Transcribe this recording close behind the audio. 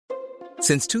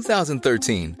Since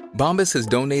 2013, Bombas has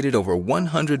donated over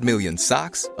 100 million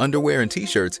socks, underwear, and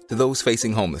T-shirts to those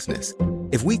facing homelessness.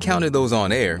 If we counted those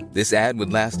on air, this ad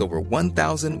would last over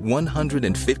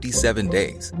 1,157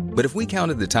 days. But if we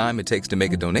counted the time it takes to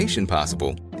make a donation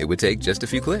possible, it would take just a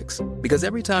few clicks. Because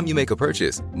every time you make a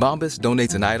purchase, Bombas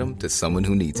donates an item to someone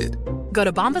who needs it. Go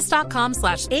to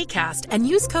bombas.com/ACAST and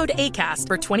use code ACAST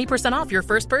for 20% off your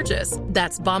first purchase.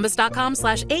 That's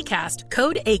bombas.com/ACAST,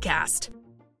 code ACAST.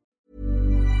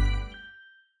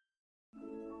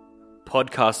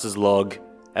 Podcasters Log,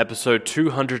 episode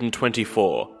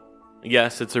 224.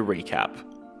 Yes, it's a recap.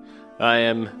 I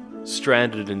am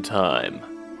stranded in time.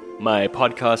 My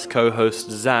podcast co-host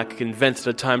Zach invented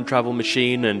a time travel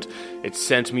machine and it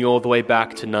sent me all the way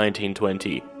back to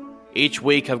 1920. Each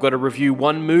week I've got to review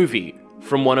one movie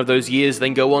from one of those years,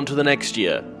 then go on to the next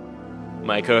year.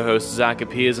 My co-host Zach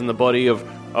appears in the body of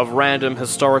random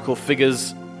historical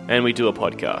figures, and we do a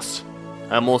podcast.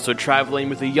 I'm also traveling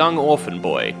with a young orphan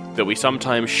boy that we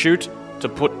sometimes shoot to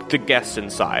put the guests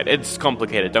inside. It's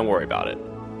complicated, don't worry about it.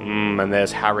 And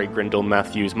there's Harry Grindle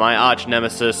Matthews, my arch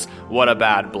nemesis. What a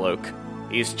bad bloke.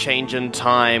 He's changing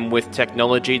time with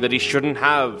technology that he shouldn't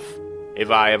have.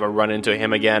 If I ever run into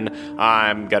him again,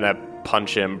 I'm gonna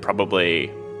punch him,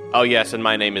 probably. Oh yes, and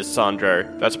my name is Sandro.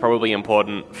 That's probably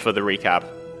important for the recap.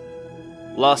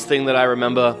 Last thing that I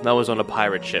remember, I was on a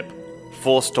pirate ship,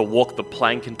 forced to walk the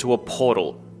plank into a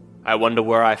portal. I wonder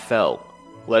where I fell.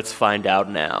 Let's find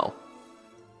out now.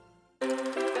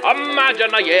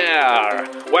 Imagine a year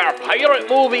where pirate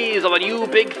movies are the new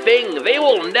big thing. They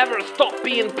will never stop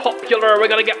being popular. We're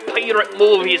gonna get pirate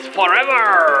movies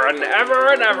forever and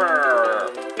ever and ever.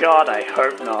 God, I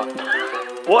hope not.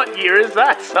 What year is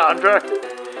that, Sandra?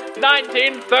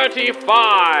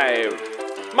 1935.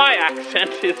 My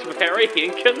accent is very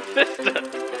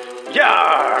inconsistent.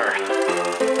 Yar!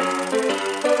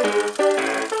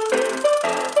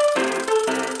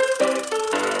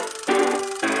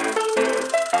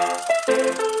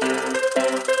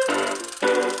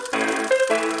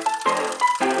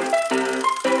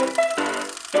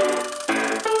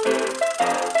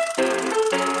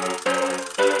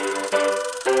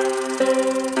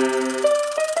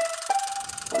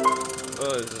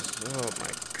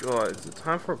 Is it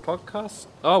time for a podcast?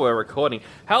 Oh, we're recording.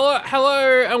 Hello,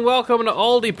 and welcome to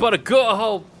Oldie But a Good.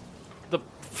 Oh, the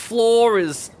floor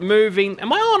is moving.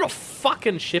 Am I on a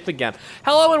fucking ship again?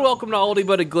 Hello, and welcome to Oldie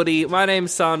But a Goodie. My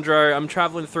name's Sandro. I'm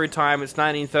traveling through time. It's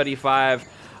 1935.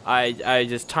 I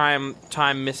just time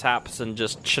mishaps and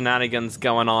just shenanigans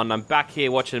going on. I'm back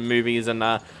here watching movies, and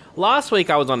last week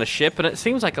I was on a ship, and it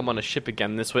seems like I'm on a ship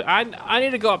again this week. I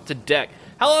need to go up to deck.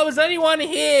 Hello, is anyone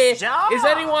here? Ja. Is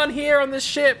anyone here on this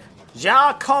ship?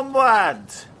 Ja,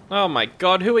 comrade! Oh my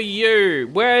god, who are you?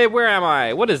 Where am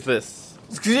I? What is this?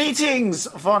 Greetings,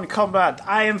 von comrade.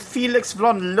 I am Felix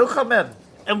von Lucherman,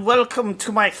 and welcome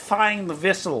to my fine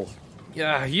vessel.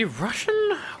 Yeah, are you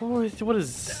Russian? What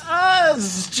is...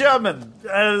 It's German.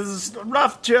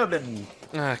 Rough German.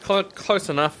 Close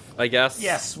enough, I guess.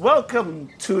 Yes,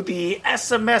 welcome to the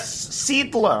SMS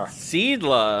Seedler.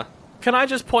 Seedler? Can I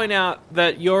just point out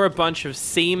that you're a bunch of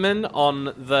seamen on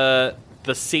the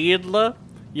Seedler?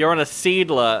 You're on a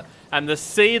Seedler, and the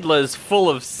Seedler's full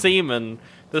of seamen.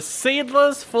 The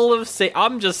Seedler's full of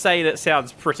I'm just saying it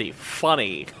sounds pretty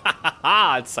funny. Ha ha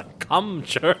ha, it's a cum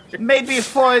joke. Maybe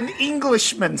for an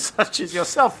Englishman such as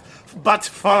yourself, but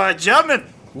for a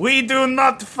German, we do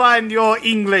not find your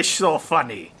English so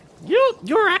funny.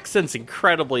 Your accent's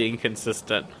incredibly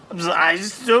inconsistent. I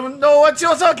just don't know what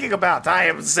you're talking about. I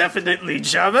am definitely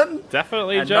German.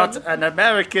 Definitely and German. Not an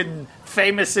American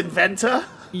famous inventor.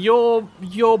 Your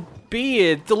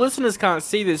beard, the listeners can't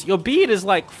see this, your beard is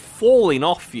like falling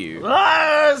off you.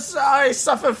 I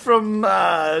suffer from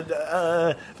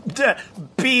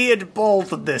beard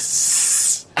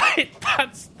baldness.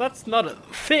 That's not a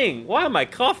thing. Why am I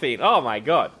coughing? Oh my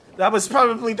god. That was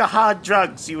probably the hard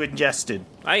drugs you ingested.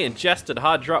 I ingested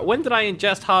hard drugs. When did I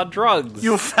ingest hard drugs?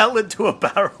 You fell into a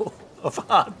barrel of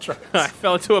hard drugs. I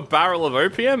fell into a barrel of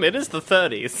opium? It is the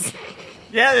 30s.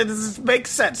 Yeah, it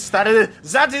makes sense. That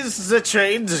is the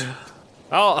trade.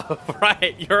 Oh,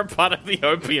 right. You're a part of the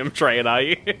opium trade, are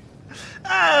you?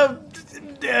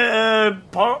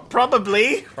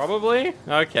 Probably. Probably?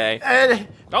 Okay.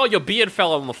 Oh, your beard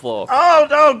fell on the floor. Oh,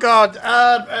 no, God.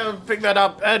 Pick that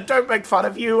up. Don't make fun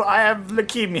of you. I have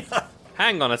leukemia.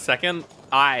 Hang on a second.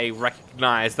 I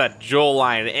recognize that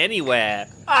jawline anywhere.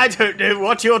 I don't know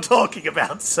what you're talking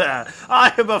about, sir.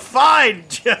 I am a fine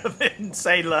German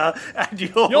sailor, and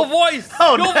your voice!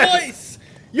 Oh, your no. voice!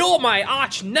 You're my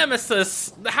arch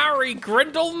nemesis, Harry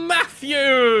Grindle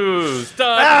Matthews!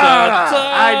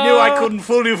 I knew I couldn't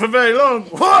fool you for very long.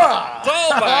 Oh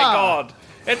my god!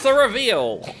 It's a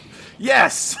reveal!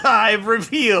 Yes, I've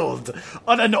revealed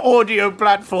on an audio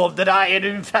platform that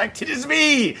in fact, it is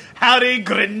me, Harry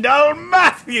Grindle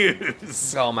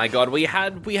Matthews. Oh my god, we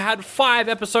had 5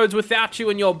 episodes without you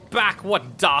and you're back.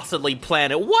 What dastardly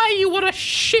planet? Why are you on a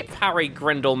ship, Harry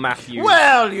Grindle Matthews?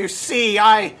 Well, you see,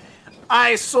 I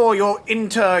saw your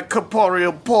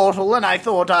intercorporeal portal and I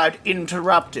thought I'd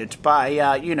interrupt it by,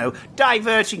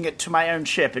 diverting it to my own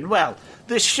ship. And, well,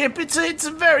 this ship, it's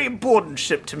a very important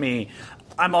ship to me.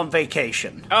 I'm on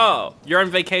vacation. Oh, you're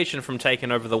on vacation from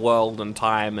taking over the world and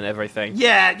time and everything.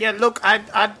 Yeah, look,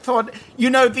 I thought,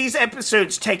 these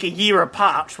episodes take a year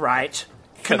apart, right?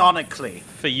 Canonically.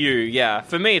 For you, yeah.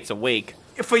 For me, it's a week.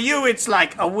 For you, it's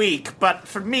like a week, but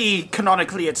for me,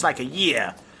 canonically, it's like a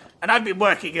year. And I've been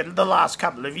working in the last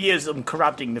couple of years on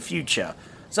corrupting the future.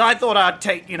 So I thought I'd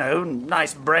take, a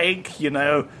nice break,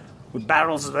 with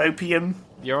barrels of opium.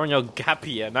 You're on your gap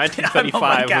year.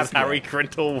 1935 was Harry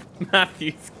Grindle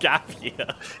Matthews' gap year.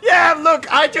 Yeah, look,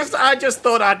 I just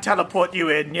thought I'd teleport you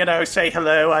in, say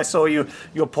hello. I saw your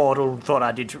portal, thought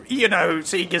I'd, so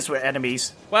you guess we're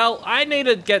enemies. Well, I need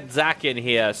to get Zach in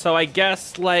here, so I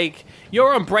guess,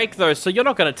 you're on break, though, so you're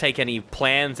not going to take any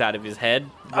plans out of his head,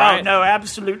 right? Oh, no,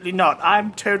 absolutely not.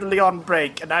 I'm totally on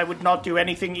break, and I would not do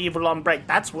anything evil on break.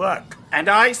 That's work. And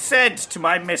I said to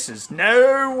my missus,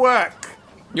 no work.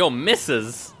 Your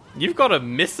missus? You've got a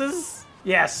missus?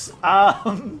 Yes, Oh,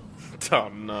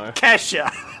 no. Kesha.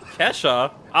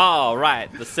 Kesha? Oh, right,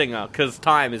 the singer, because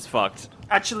time is fucked.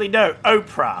 Actually, no,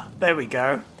 Oprah. There we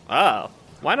go. Oh,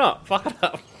 why not? Fuck it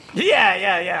up.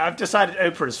 Yeah. I've decided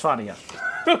Oprah's funnier.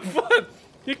 What?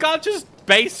 You can't just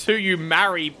base who you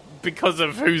marry because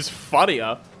of who's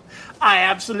funnier. I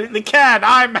absolutely can.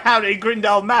 I'm Harry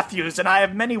Grindle Matthews, and I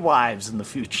have many wives in the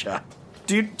future.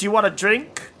 Do you want a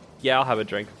drink? Yeah, I'll have a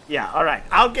drink. Yeah, all right.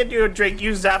 I'll get you a drink.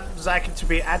 You zap it to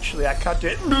me. Actually, I can't do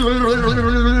it.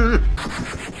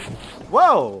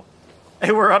 Whoa.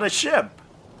 Hey, we're on a ship.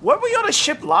 Weren't we on a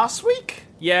ship last week?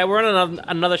 Yeah, we're on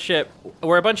another ship.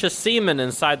 We're a bunch of seamen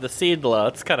inside the Seedler.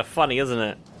 It's kind of funny, isn't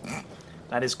it?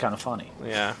 That is kind of funny.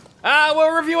 Yeah.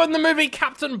 We're reviewing the movie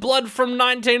Captain Blood from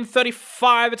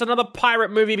 1935. It's another pirate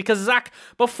movie because, Zach,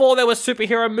 before there were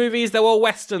superhero movies, there were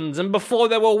westerns. And before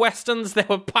there were westerns, there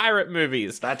were pirate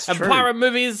movies. That's true. And pirate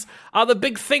movies are the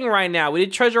big thing right now. We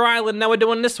did Treasure Island, now we're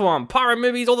doing this one. Pirate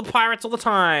movies, all the pirates all the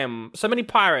time. So many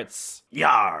pirates.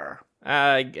 Yar.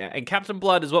 And Captain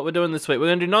Blood is what we're doing this week. We're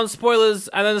going to do non-spoilers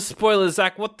and then spoilers.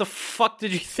 Zach, what the fuck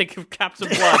did you think of Captain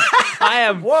Blood?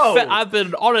 I've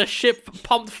been on a ship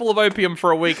pumped full of opium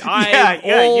for a week.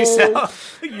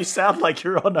 You sound like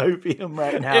you're on opium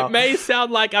right now. It may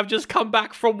sound like I've just come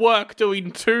back from work doing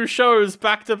 2 shows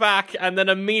back to back and then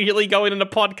immediately going into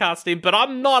podcasting, but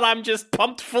I'm not. I'm just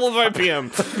pumped full of opium.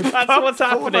 That's what's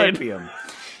happening.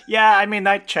 Yeah, I mean,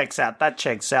 that checks out.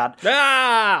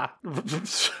 Ah!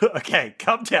 Okay,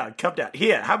 calm down.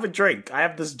 Here, have a drink. I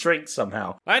have this drink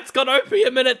somehow. It's got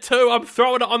opium in it too. I'm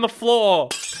throwing it on the floor.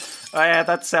 Oh, yeah,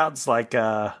 that sounds like,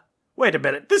 Wait a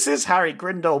minute, this is Harry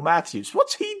Grindle Matthews.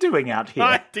 What's he doing out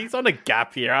here? He's on a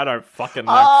gap year. I don't fucking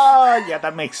know. Oh, yeah,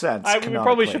 that makes sense. We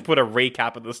probably should put a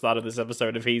recap at the start of this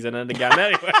episode if he's in it again.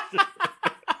 Anyway.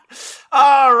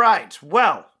 All right,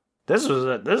 well... This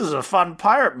is a fun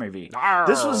pirate movie. Arr.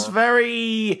 This was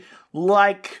very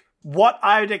like what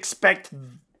I'd expect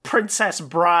Princess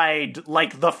Bride,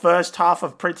 like the first half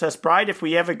of Princess Bride, if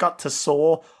we ever got to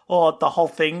Saw or the whole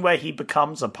thing where he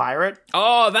becomes a pirate.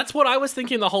 Oh, that's what I was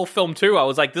thinking the whole film too. I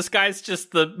was like, this guy's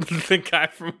just the guy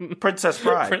from Princess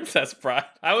Bride. Princess Bride.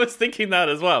 I was thinking that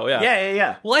as well, yeah.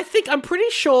 Yeah. Well, I'm pretty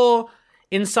sure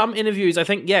in some interviews,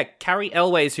 Carrie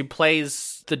Elways, who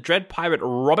plays the Dread Pirate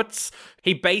Roberts,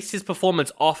 he based his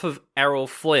performance off of Errol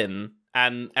Flynn.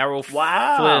 And Errol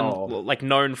Flynn,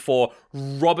 known for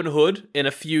Robin Hood in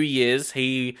a few years.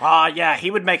 He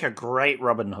would make a great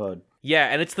Robin Hood. Yeah,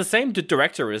 and it's the same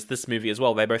director as this movie as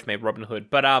well. They both made Robin Hood.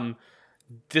 But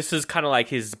this is kind of like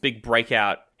his big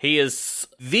breakout. He is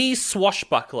the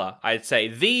swashbuckler, I'd say.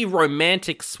 The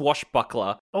romantic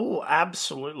swashbuckler. Oh,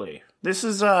 absolutely. This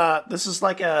is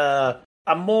like a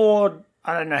more,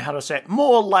 I don't know how to say it,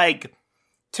 more like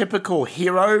typical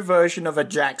hero version of a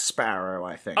Jack Sparrow,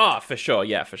 I think. Oh, for sure.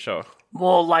 Yeah, for sure.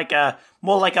 More like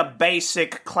a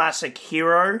basic classic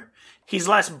hero. He's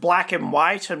less black and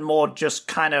white and more just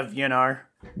kind of,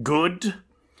 good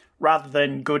rather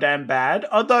than good and bad.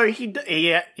 Although he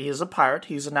is a pirate,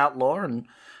 he's an outlaw and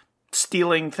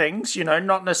stealing things,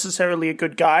 not necessarily a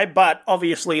good guy, but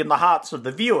obviously in the hearts of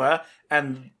the viewer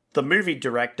and the movie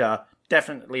director,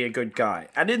 definitely a good guy.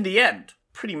 And in the end,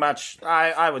 pretty much,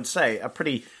 I would say, a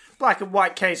pretty black and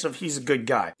white case of he's a good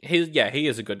guy. He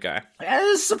is a good guy. And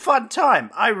this is a fun time.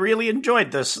 I really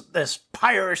enjoyed this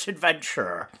pirate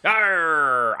adventure.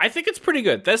 Arr, I think it's pretty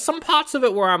good. There's some parts of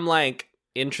it where I'm like,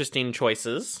 interesting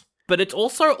choices. But it's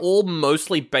also all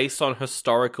mostly based on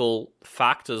historical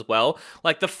fact as well.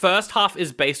 Like, the first half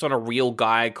is based on a real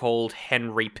guy called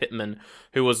Henry Pittman,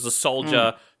 who was the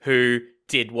soldier who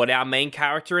did what our main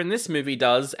character in this movie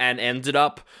does and ended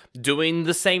up doing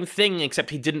the same thing, except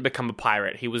he didn't become a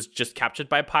pirate. He was just captured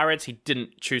by pirates. He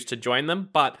didn't choose to join them,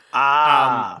 but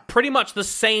pretty much the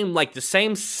same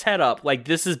setup. Like,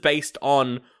 this is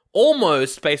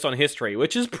almost based on history,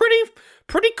 which is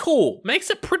pretty cool. Makes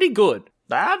it pretty good.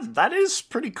 That is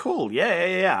pretty cool.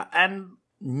 Yeah. And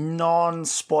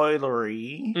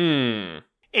non-spoilery.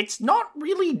 It's not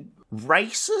really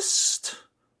racist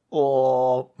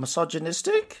or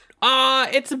misogynistic.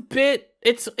 It's a bit.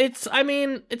 I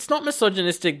mean, it's not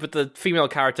misogynistic, but the female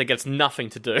character gets nothing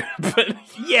to do. But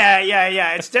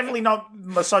yeah. It's definitely not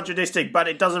misogynistic, but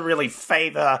it doesn't really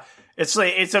favor. It's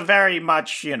a very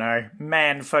much,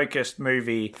 man-focused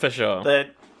movie. For sure.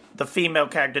 The female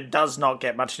character does not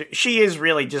get much. She is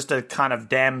really just a kind of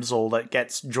damsel that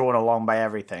gets drawn along by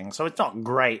everything. So it's not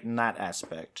great in that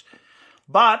aspect.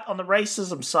 But on the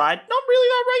racism side, not really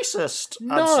that racist,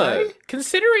 I'd say.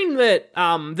 Considering that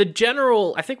the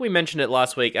general, I think we mentioned it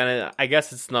last week, and I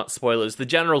guess it's not spoilers, the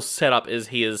general setup is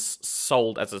he is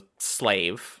sold as a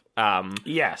slave.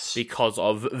 Yes. Because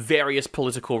of various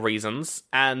political reasons.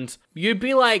 And you'd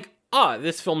be like, oh,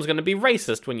 this film's going to be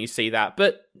racist when you see that.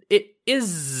 But it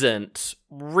isn't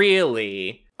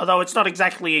really. Although it's not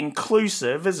exactly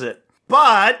inclusive, is it?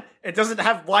 But it doesn't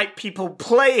have white people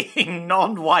playing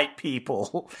non-white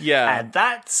people. Yeah. And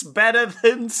that's better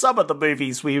than some of the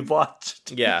movies we've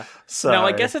watched. Yeah. So now,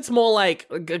 I guess it's more like,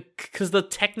 because the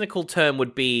technical term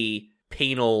would be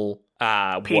penal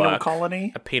penal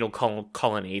colony? A penal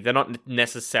colony. They're not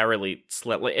necessarily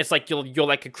it's like you're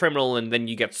like a criminal and then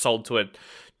you get sold to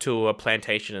a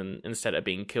plantation instead of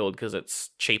being killed because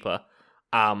it's cheaper.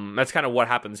 That's kind of what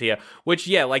happens here. Which,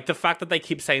 yeah, like the fact that they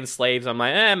keep saying slaves, I'm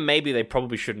like, maybe they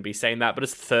probably shouldn't be saying that, but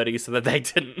it's 30, so that they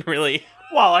didn't really.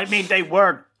 Well, I mean, they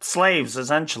were slaves,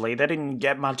 essentially. They didn't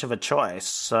get much of a choice,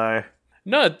 so.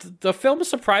 No, the film is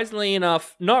surprisingly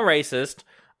enough not racist,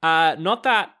 not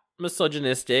that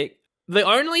misogynistic. The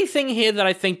only thing here that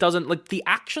I think doesn't, like, the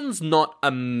action's not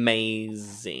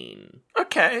amazing.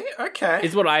 Okay.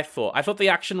 Is what I thought. I thought the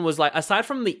action was, like, aside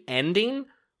from the ending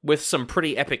with some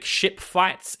pretty epic ship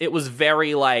fights, it was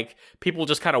very, like, people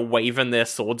just kind of waving their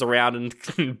swords around and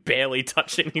barely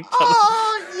touching each other.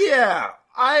 Yeah.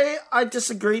 I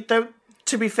disagree, though.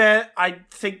 To be fair, I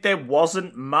think there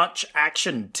wasn't much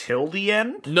action till the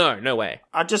end. No way.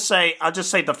 I'll just say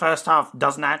the first half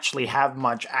doesn't actually have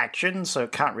much action, so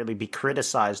it can't really be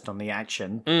criticized on the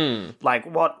action. Like,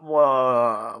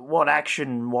 what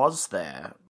action was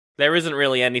there? There isn't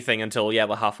really anything until,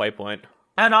 the halfway point.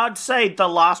 And I'd say the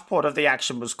last part of the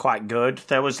action was quite good.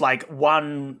 There was,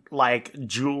 one,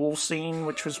 duel scene,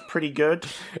 which was pretty good.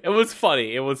 It was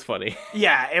funny.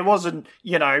 Yeah, it wasn't,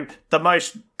 the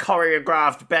most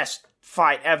choreographed, best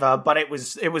fight ever, but it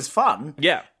was fun.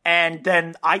 Yeah. And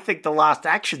then I think the last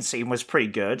action scene was pretty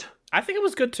good. I think it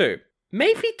was good too.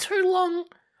 Maybe too long.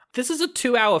 This is a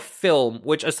 2-hour film,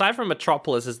 which, aside from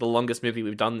Metropolis, is the longest movie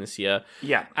we've done this year.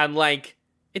 Yeah. And, I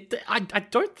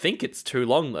don't think it's too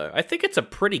long, though. I think it's a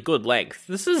pretty good length.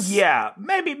 This is... Yeah,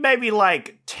 maybe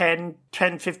 10,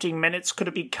 15 minutes could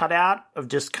have been cut out of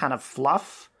just kind of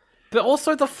fluff. But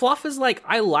also, the fluff is,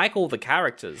 I like all the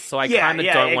characters, so I kind of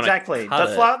don't want to exactly. cut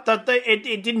the fluff,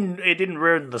 it didn't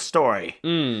ruin the story.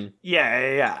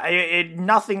 Yeah.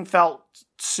 Nothing felt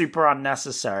super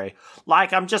unnecessary.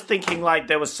 I'm just thinking,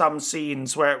 there were some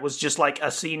scenes where it was just, a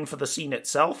scene for the scene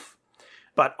itself.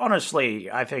 But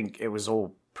honestly, I think it was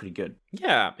all pretty good.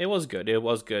 Yeah, it was good.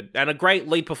 And a great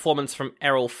lead performance from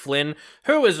Errol Flynn,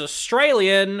 who is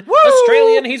Australian. Woo!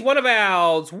 Australian, he's one of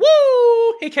ours. Woo!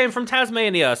 He came from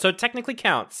Tasmania, so it technically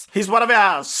counts. He's one of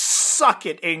ours. Suck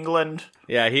it, England.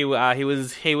 Yeah, he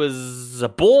was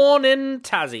born in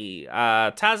Tassie.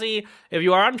 Tassie, if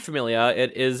you are unfamiliar,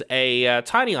 it is a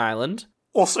tiny island.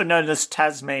 Also known as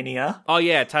Tasmania. Oh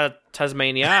yeah,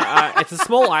 Tasmania. It's a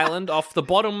small island off the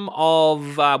bottom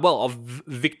of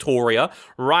Victoria,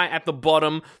 right at the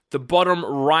bottom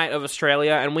right of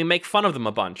Australia, and we make fun of them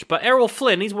a bunch. But Errol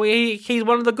Flynn, he's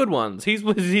one of the good ones. He's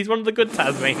one of the good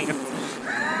Tasmanians.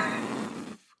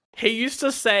 He used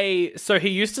to say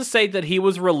that he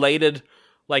was related,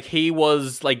 he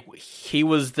was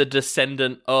the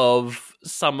descendant of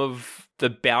some of the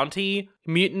bounty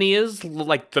mutineers,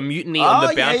 like the mutiny on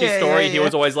the bounty story. He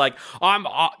was always like,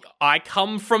 I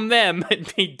come from them.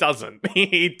 And he doesn't.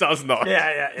 He does not.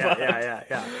 Yeah.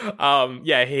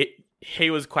 He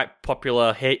was quite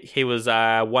popular. He was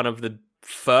one of the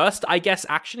first, I guess,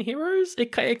 action heroes.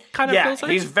 It kind of feels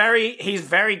like. he's very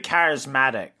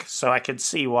charismatic, so I could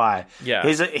see why. Yeah,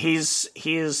 he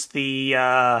is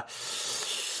the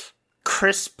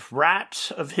Chris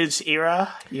Pratt of his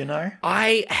era. You know,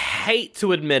 I hate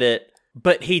to admit it,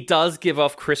 but he does give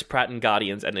off Chris Pratt and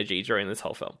Guardians energy during this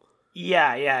whole film.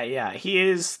 Yeah. He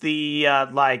is the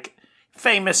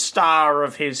famous star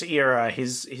of his era.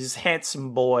 His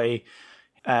handsome boy.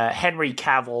 Henry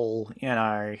Cavill, you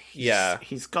know,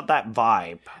 he's got that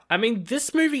vibe. I mean,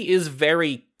 this movie is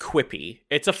very quippy.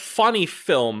 It's a funny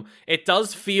film. It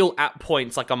does feel at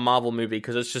points like a Marvel movie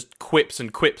because it's just quips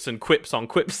and quips and quips on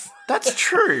quips. That's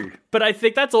true. But I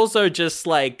think that's also just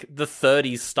like the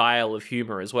 30s style of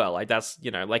humor as well. Like that's, you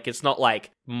know, like it's not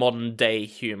like modern day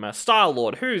humor.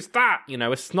 Star-Lord, who's that? You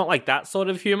know, it's not like that sort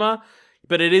of humor.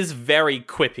 But it is very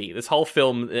quippy. This whole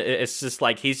film, it's just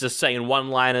like he's just saying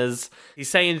one-liners. He's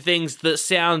saying things that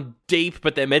sound deep,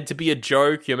 but they're meant to be a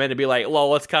joke. You're meant to be like,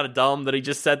 lol, that's kind of dumb that he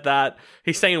just said that.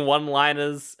 He's saying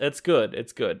one-liners. It's good.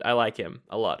 It's good. I like him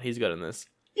a lot. He's good in this.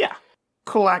 Yeah.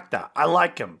 Cool actor. I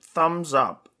like him. Thumbs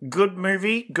up. Good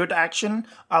movie. Good action.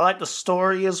 I like the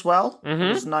story as well. Mm-hmm. It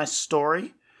was a nice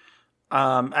story.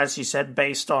 As you said,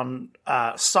 based on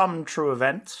some true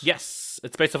events. Yes,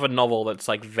 it's based off a novel that's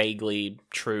like vaguely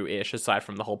true-ish, aside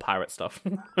from the whole pirate stuff.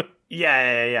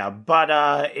 Yeah.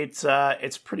 But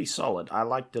it's pretty solid. I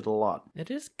liked it a lot.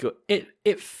 It is good.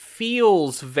 It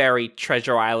feels very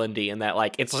Treasure Island-y in that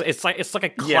like it's like a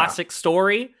classic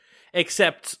story,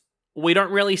 except we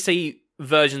don't really see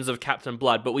versions of Captain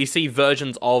Blood, but we see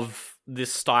versions of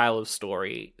this style of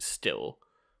story still,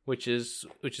 which is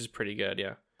pretty good.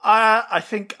 Yeah. I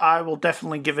think I will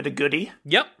definitely give it a goodie.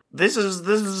 Yep. This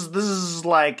is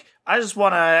like, I just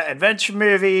want an adventure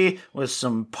movie with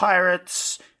some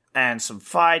pirates and some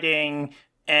fighting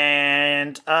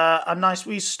and a nice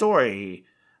wee story.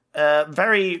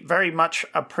 Very, very much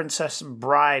a Princess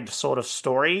Bride sort of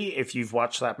story. If you've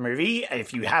watched that movie,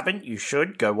 if you haven't, you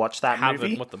should go watch that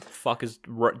movie. What the fuck is?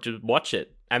 Just watch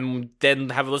it and then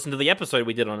have a listen to the episode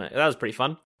we did on it. That was pretty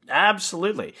fun.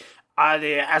 Absolutely.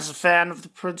 As a fan of The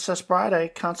Princess Bride, I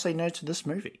can't say no to this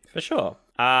movie. For sure.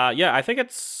 Yeah, I think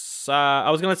it's...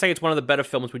 I was going to say it's one of the better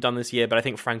films we've done this year, but I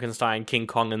think Frankenstein, King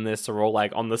Kong, and this are all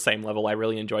like on the same level. I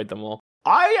really enjoyed them all.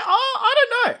 I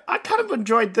don't know. I kind of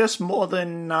enjoyed this more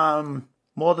than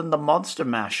the Monster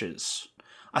Mashers.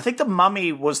 I think The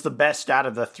Mummy was the best out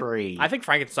of the three. I think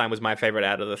Frankenstein was my favorite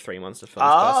out of the three monster films.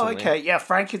 Oh, personally. Okay. Yeah,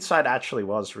 Frankenstein actually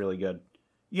was really good.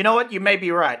 You know what? You may be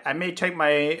right. I may take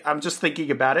I'm just thinking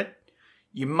about it.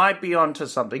 You might be onto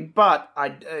something, but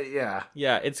yeah.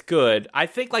 Yeah, it's good. I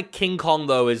think like King Kong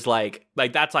though is like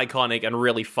that's iconic and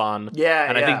really fun. Yeah,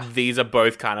 and I think these are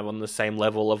both kind of on the same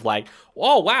level of like,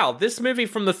 oh wow, this movie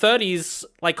from the 30s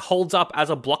like holds up as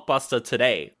a blockbuster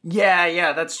today.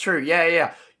 Yeah, that's true.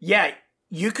 Yeah.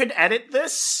 You could edit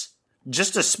this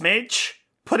just a smidge,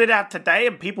 put it out today,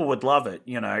 and people would love it.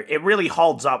 You know, it really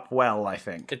holds up well. I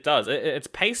think it does. It's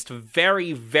paced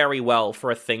very, very well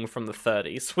for a thing from the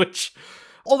 30s, which.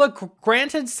 Although,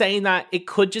 granted, saying that, it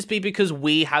could just be because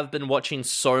we have been watching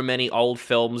so many old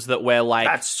films that we're like,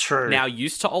 that's true. Now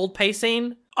used to old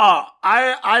pacing. Oh,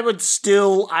 I would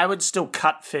still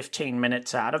cut 15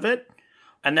 minutes out of it,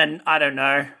 and then I don't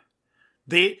know.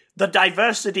 The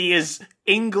diversity is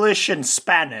English and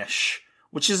Spanish,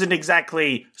 which isn't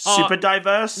exactly super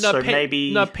diverse. No, so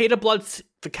maybe Peter Blood's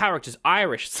the character's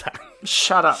Irish.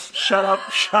 Shut up!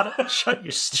 Shut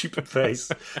your stupid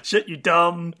face! Shut your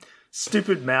dumb.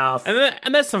 Stupid mouth.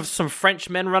 And there's some French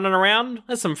men running around.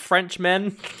 There's some French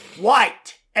men.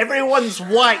 White. Everyone's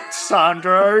white,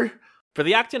 Sandro. But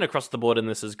the acting across the board in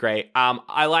this is great.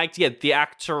 I liked, the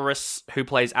actress who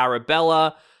plays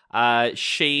Arabella.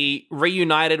 She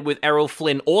reunited with Errol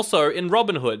Flynn also in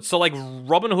Robin Hood. So, like,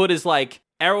 Robin Hood is, like,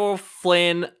 Errol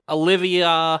Flynn,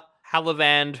 Olivia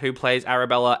Havilland, who plays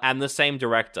Arabella, and the same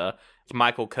director.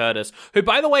 Michael Curtis, who,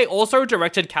 by the way, also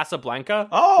directed Casablanca.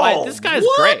 Oh, like, this guy's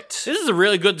great. This is a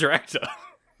really good director.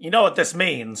 You know what this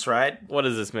means, right? What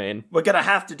does this mean? We're going to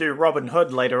have to do Robin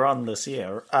Hood later on this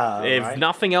year. If right?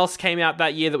 nothing else came out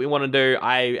that year that we want to do,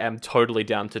 I am totally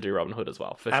down to do Robin Hood as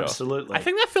well, for sure. Absolutely. I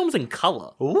think that film's in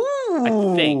colour. Ooh.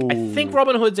 I think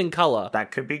Robin Hood's in colour.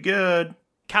 That could be good.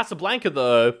 Casablanca,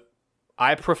 though,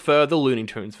 I prefer the Looney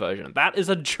Tunes version. That is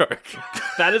a joke.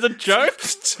 That is a joke.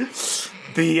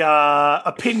 The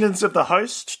opinions of the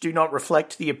host do not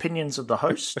reflect the opinions of the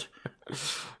host.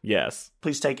 Yes.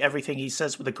 Please take everything he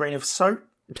says with a grain of salt.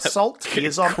 He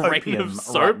is on Grain opium of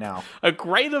soap? right now. A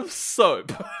grain of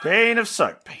soap. Grain of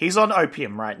soap. He's on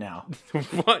opium right now.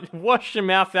 Wash your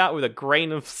mouth out with a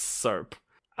grain of soap.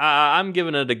 I'm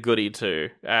giving it a goodie too.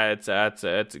 It's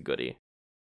a goodie.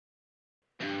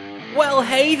 Well,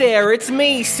 hey there, it's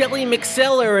me, Silly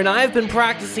McSeller, and I've been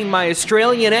practicing my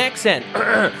Australian accent.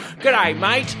 G'day,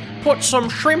 mate. Put some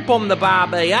shrimp on the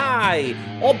barbie, aye.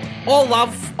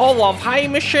 I love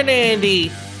Hamish and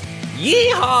Andy.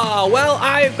 Yeehaw! Well,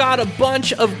 I've got a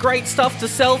bunch of great stuff to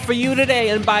sell for you today,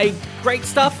 and by great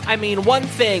stuff, I mean one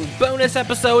thing. Bonus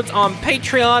episodes on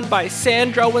Patreon by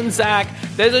Sandro and Zach.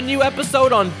 There's a new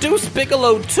episode on Deuce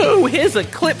Bigelow too. Here's a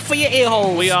clip for your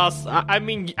earholes. We are,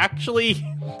 actually,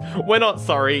 we're not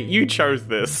sorry. You chose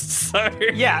this, so...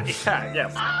 Yeah.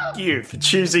 F*** you for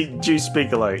choosing Deuce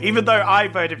Bigelow. Even though I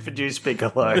voted for Deuce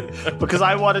Bigelow because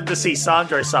I wanted to see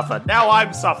Sandro suffer. Now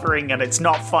I'm suffering and it's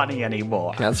not funny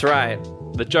anymore. That's right.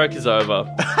 The joke is over.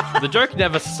 The joke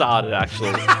never started,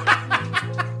 actually.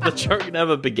 The joke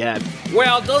never began.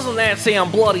 Well, doesn't that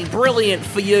sound bloody brilliant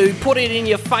for you? Put it in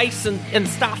your face and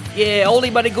stuff. Yeah,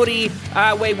 oldie but a goodie.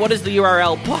 Wait, what is the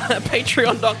URL?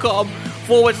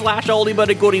 Patreon.com/oldie but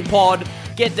a goodie pod.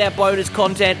 Get that bonus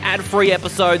content, ad-free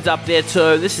episodes up there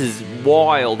too. This is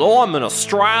wild. I'm an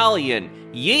Australian.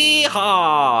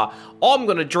 Yeehaw! I'm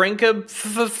gonna drink a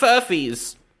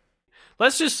Furfies.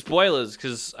 Let's just spoilers,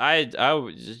 because I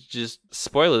just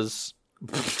spoilers.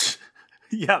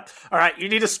 Yeah. All right, you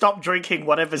need to stop drinking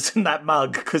whatever's in that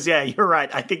mug, because, yeah, you're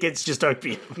right. I think it's just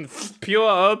opium. Pure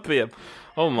opium.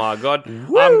 Oh my god.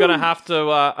 Woo! I'm gonna have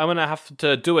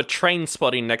to do a train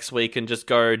spotting next week and just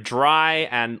go dry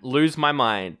and lose my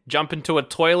mind. Jump into a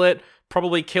toilet,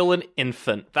 probably kill an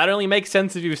infant. That only makes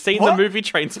sense if you've seen the movie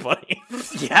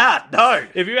Trainspotting. Yeah, no.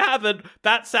 If you haven't,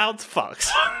 that sounds fucked.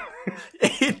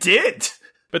 It did.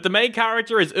 But the main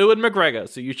character is Ewan McGregor,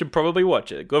 so you should probably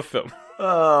watch it. Good film.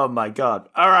 Oh my god.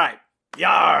 All right.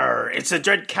 Yar, it's a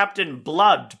Dread Captain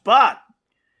Blood, but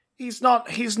he's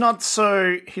not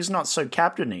so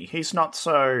captainy. He's not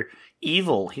so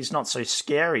evil. He's not so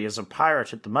scary as a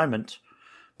pirate at the moment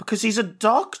because he's a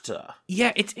doctor.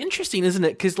 Yeah, it's interesting, isn't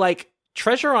it? Because, like,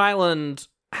 Treasure Island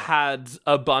had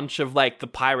a bunch of, like, the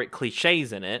pirate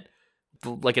cliches in it.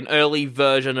 Like an early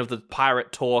version of the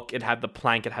pirate talk. It had the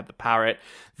plank, it had the parrot.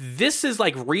 This is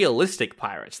like realistic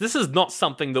pirates. This is not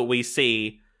something that we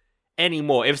see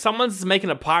anymore. If someone's making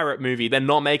a pirate movie, they're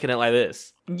not making it like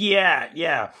this.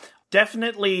 Yeah.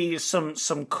 Definitely some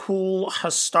cool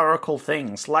historical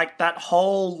things. Like that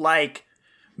whole, like,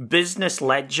 business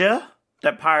ledger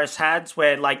that pirates had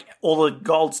where, like, all the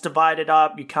gold's divided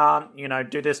up. You can't,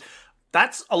 do this.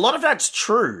 A lot of that's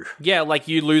true. Yeah, like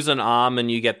you lose an arm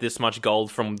and you get this much gold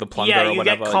from the plunder or whatever.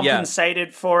 Yeah, you get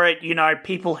compensated for it.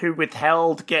 People who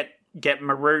withheld get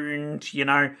marooned,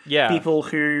 Yeah. People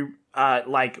who,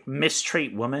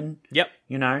 mistreat women. Yep.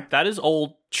 That is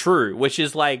all true, which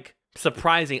is, like,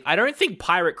 surprising. I don't think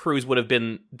pirate crews would have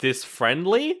been this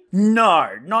friendly.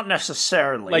 No, not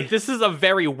necessarily. Like, this is a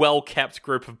very well-kept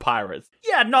group of pirates.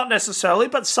 Yeah, not necessarily,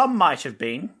 but some might have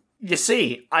been. You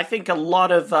see, I think a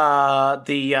lot of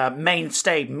the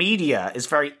mainstay media is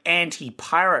very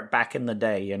anti-pirate back in the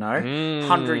day,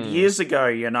 100 years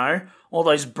ago, all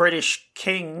those British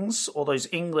kings, all those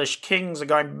English kings are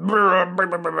going,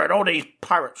 all these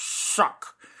pirates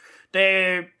suck.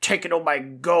 They're taking all my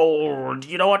gold.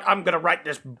 You know what? I'm going to write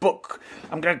this book.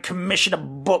 I'm going to commission a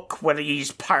book where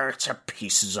these pirates are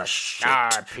pieces of shit.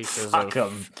 Fuck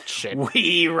of shit.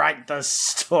 We write the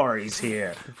stories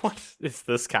here. What is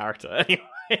this character anyway?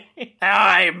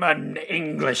 I'm an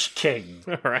English king.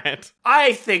 Right.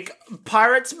 I think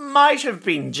pirates might have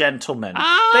been gentlemen.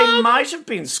 They might have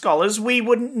been scholars. We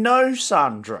wouldn't know,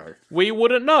 Sandro. We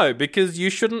wouldn't know, because you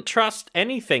shouldn't trust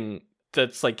anything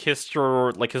that's like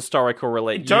historical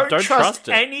related. Don't You don't trust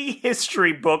it. any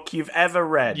history book you've ever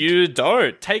read. You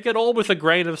don't. Take it all with a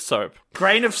grain of soap.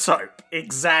 Grain of soap,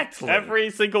 exactly. Every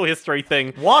single history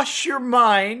thing. Wash your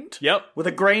mind Yep. with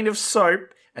a grain of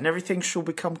soap, and everything shall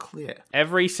become clear.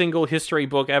 Every single history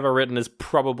book ever written is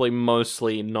probably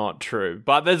mostly not true,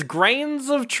 but there's grains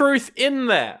of truth in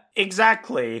there.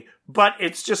 Exactly, but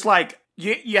it's just like,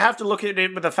 you have to look at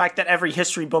it with the fact that every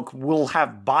history book will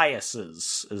have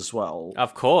biases as well.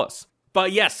 Of course.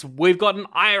 But yes, we've got an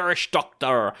Irish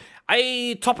doctor.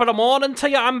 Hey, top of the morning to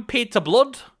you, I'm Peter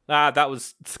Blood. That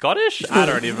was Scottish? I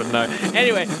don't even know.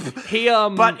 Anyway, he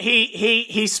But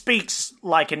he speaks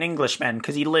like an Englishman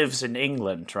because he lives in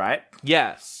England, right?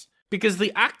 Yes. Because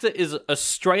the actor is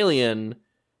Australian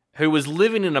who was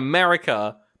living in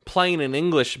America playing an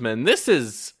Englishman. This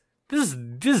is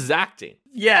acting.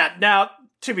 Yeah, now,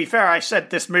 To be fair, I said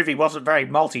this movie wasn't very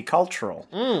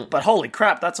multicultural. But holy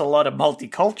crap, that's a lot of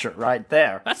multiculture right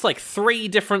there. That's like 3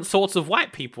 different sorts of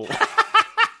white people.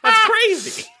 That's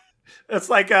crazy. It's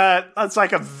like a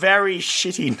very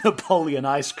shitty Napoleon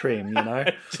ice cream, you know?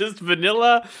 Just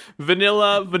vanilla. One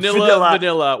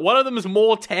of them is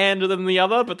more tanned than the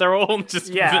other, but they're all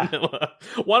just vanilla.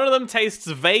 One of them tastes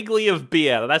vaguely of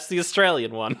beer. That's the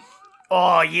Australian one.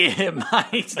 Oh, yeah,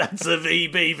 mate, that's a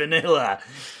VB vanilla.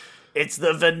 It's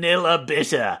the vanilla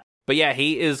bitter. But yeah,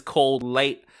 he is called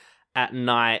late at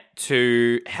night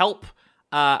to help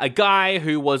a guy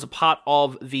who was a part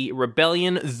of the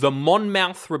rebellion, the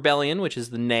Monmouth Rebellion, which is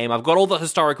the name. I've got all the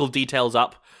historical details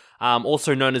up,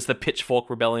 also known as the Pitchfork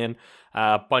Rebellion.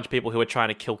 A bunch of people who were trying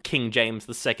to kill King James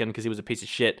II because he was a piece of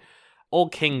shit. All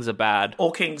kings are bad.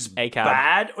 All kings ACAB.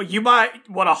 bad? Or you might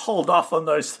want to hold off on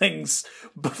those things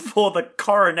before the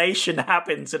coronation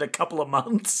happens in a couple of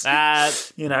months.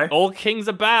 You know? All kings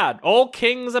are bad. All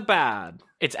kings are bad.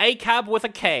 It's ACAB with a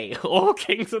K. All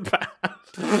kings are bad.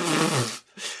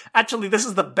 Actually, this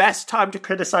is the best time to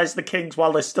criticize the kings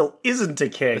while there still isn't a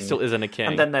king. There still isn't a king.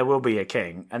 And then there will be a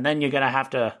king. And then you're going to have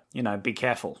to, be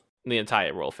careful. The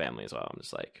entire royal family as well. I'm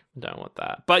just like, don't want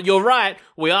that. But you're right,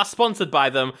 we are sponsored by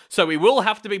them, so we will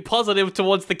have to be positive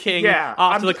towards the king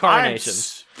after the coronation.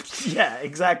 Yeah,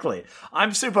 exactly.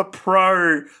 I'm super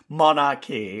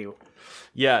pro-monarchy.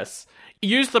 Yes.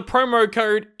 Use the promo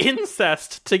code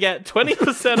INCEST to get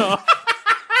 20% off.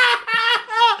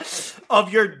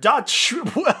 Of your Dutch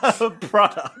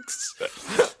products.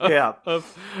 Yeah.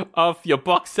 Of your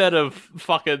box set of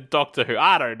fucking Doctor Who.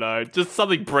 I don't know. Just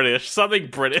something British. Something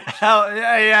British. Hell,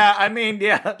 yeah. I mean,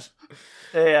 yeah.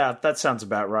 Yeah, that sounds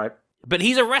about right. But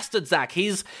he's arrested, Zach.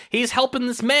 He's helping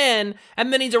this man,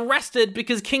 and then he's arrested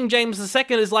because King James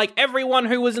II is like, everyone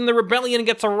who was in the rebellion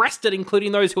gets arrested,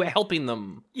 including those who are helping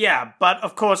them. Yeah, but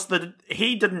of course,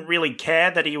 he didn't really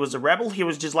care that he was a rebel. He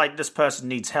was just like, this person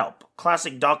needs help.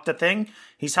 Classic Doctor thing.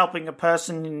 He's helping a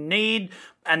person in need,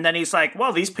 and then he's like,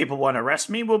 well, these people won't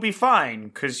arrest me, we'll be fine,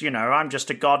 because, I'm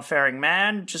just a God-fearing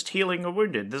man, just healing a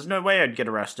wounded. There's no way I'd get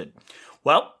arrested.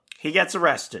 Well, he gets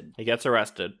arrested.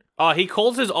 Oh, he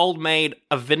calls his old maid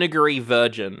a vinegary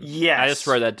virgin. Yes. I just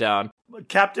wrote that down.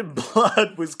 Captain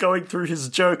Blood was going through his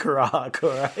Joker arc,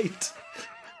 alright?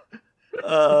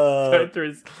 Going through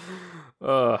his...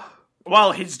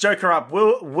 Well, his Joker arc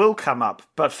will come up,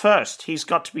 but first, he's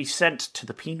got to be sent to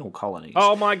the penal colonies.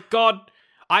 Oh my god.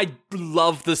 I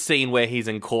love the scene where he's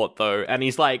in court, though, and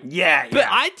he's like, but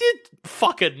I did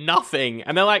fucking nothing.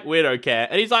 And they're like, we don't care.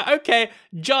 And he's like, okay,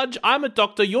 judge, I'm a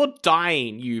doctor, you're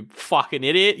dying, you fucking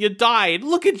idiot. You're dying.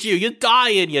 Look at you, you're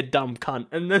dying, you dumb cunt.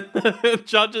 And then the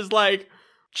judge is like,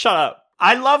 shut up.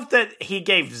 I love that he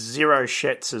gave zero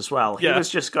shits as well. He was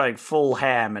just going full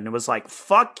ham, and it was like,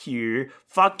 fuck you,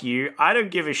 I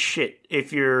don't give a shit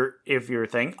if you're a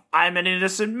thing. I'm an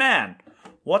innocent man.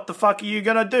 What the fuck are you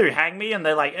gonna do? Hang me? And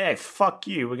they're like, hey, fuck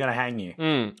you, we're gonna hang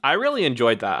you. I really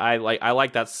enjoyed that. I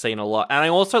like that scene a lot. And I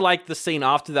also like the scene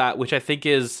after that, which I think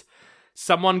is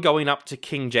someone going up to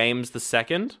King James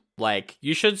II. Like,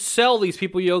 you should sell these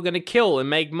people you're gonna kill and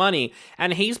make money.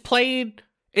 And he's played...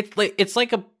 It's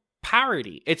like a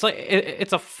parody. It's like...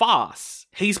 It's a farce.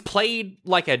 He's played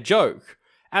like a joke.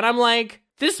 And I'm like,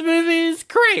 this movie is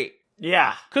great.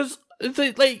 Yeah. Because,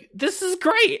 this is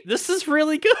great. This is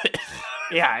really good.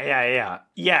 Yeah,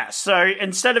 so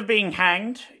instead of being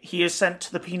hanged, he is sent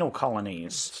to the penal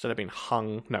colonies. Instead of being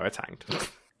hung. No, it's hanged.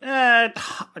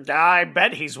 I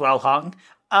bet he's well hung.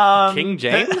 King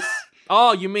James?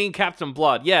 Oh, you mean Captain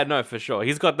Blood. Yeah, no, for sure.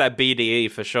 He's got that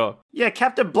BDE for sure. Yeah,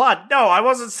 Captain Blood. No, I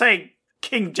wasn't saying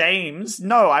King James.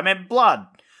 No, I meant Blood.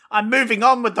 I'm moving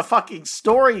on with the fucking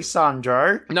story,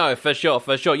 Sandro. No, for sure.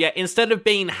 Yeah, instead of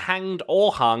being hanged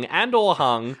or hung,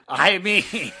 I mean...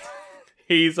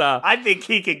 He's I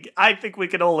think we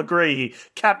can all agree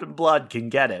Captain Blood can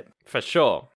get it. For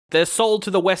sure. They're sold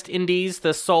to the West Indies.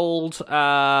 They're sold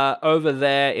over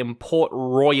there in Port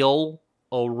Royal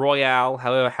or Royale,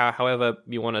 however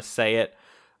you want to say it.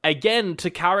 Again, to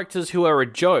characters who are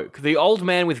a joke. The old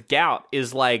man with gout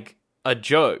is like a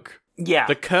joke. Yeah.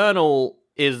 The Colonel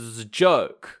is a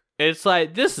joke. It's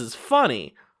like, this is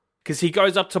funny. Because he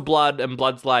goes up to Blood and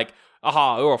Blood's like,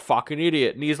 aha, you're a fucking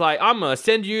idiot. And he's like, I'm gonna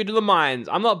send you to the mines.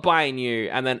 I'm not buying you.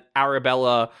 And then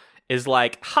Arabella is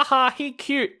like, haha, he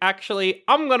cute. Actually,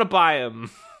 I'm gonna buy him.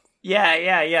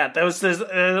 Yeah. There was this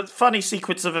funny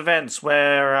sequence of events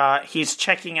where he's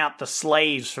checking out the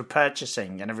slaves for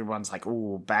purchasing, and everyone's like,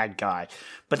 ooh, bad guy.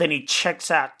 But then he checks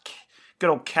out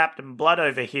good old Captain Blood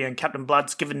over here, and Captain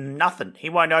Blood's given nothing. He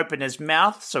won't open his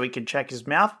mouth so he can check his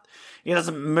mouth. He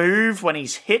doesn't move when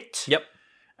he's hit. Yep.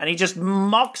 And he just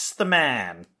mocks the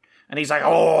man. And he's like,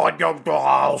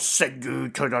 I'll send you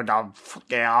to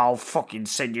I'll fucking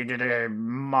send you to the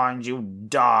mines, you'll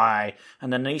die.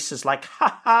 And the niece is like,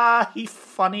 he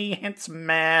funny, handsome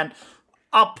man.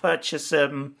 I'll purchase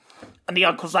him. And the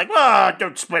uncle's like,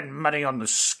 don't spend money on the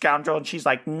scoundrel. And she's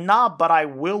like, nah, but I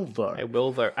will, though. I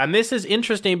will, though. And this is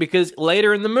interesting because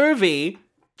later in the movie,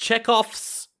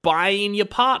 Chekhov's buying your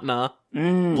partner.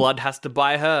 Blood has to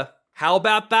buy her. How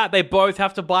about that? They both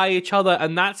have to buy each other,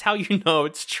 and that's how you know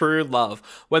it's true love.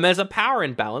 When there's a power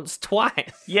imbalance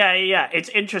twice. Yeah. It's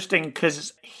interesting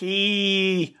because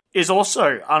he is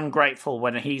also ungrateful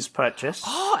when he's purchased.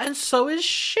 Oh, and so is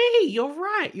she. You're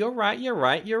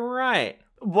right.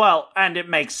 Well, and it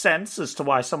makes sense as to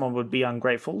why someone would be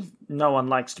ungrateful. No one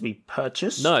likes to be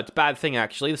purchased. No, it's a bad thing,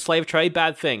 actually. The slave trade,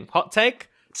 bad thing. Hot take?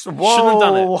 Whoa, shouldn't have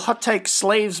done it. Hot take,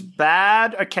 slaves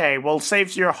bad? Okay, well,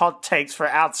 save your hot takes for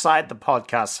outside the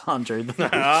podcast, 100.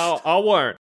 I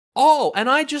won't. Oh, and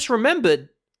I just remembered,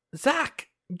 Zach,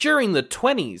 during the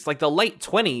 20s, like the late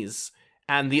 20s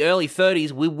and the early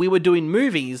 30s, we were doing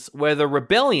movies where the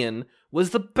rebellion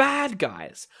was the bad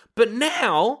guys. But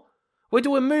now, we're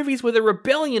doing movies where the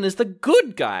rebellion is the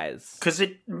good guys. Because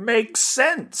it makes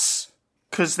sense.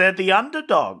 Because they're the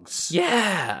underdogs.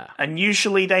 Yeah. And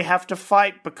usually they have to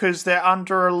fight because they're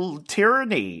under a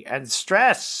tyranny and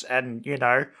stress and,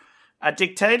 a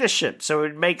dictatorship. So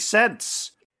it makes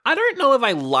sense. I don't know if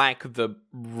I like the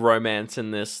romance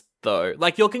in this, though.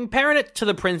 Like, you're comparing it to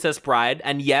The Princess Bride,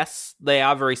 and yes, they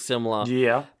are very similar.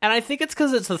 Yeah. And I think it's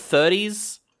because it's the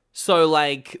 30s. So,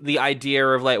 like, the idea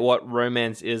of, like, what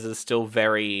romance is still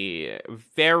very,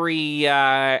 very,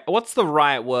 what's the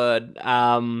right word?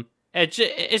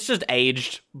 It's just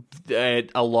aged a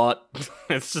lot.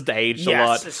 It's just aged a lot.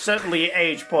 Yes, it's certainly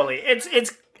aged poorly. It's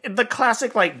the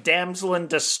classic, like, damsel in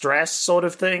distress sort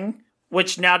of thing,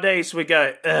 which nowadays we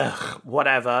go, ugh,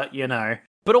 whatever,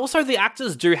 But also the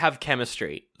actors do have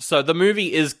chemistry. So the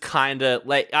movie is kind of,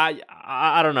 like,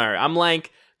 I don't know. I'm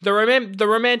like, the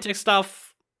romantic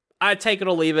stuff, I take it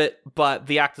or leave it, but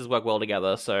the actors work well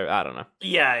together, so I don't know.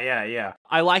 Yeah.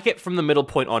 I like it from the middle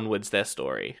point onwards, their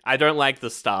story. I don't like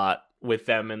the start with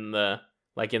them in the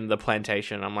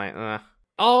plantation. I'm like,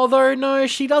 Although, no,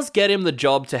 she does get him the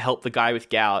job to help the guy with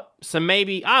gout. So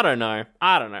maybe, I don't know.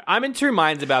 I'm in two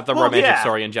minds about the romantic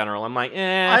story in general. I'm like,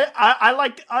 I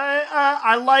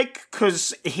like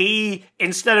because he,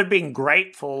 instead of being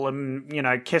grateful and,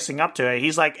 kissing up to her,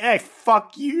 he's like, hey,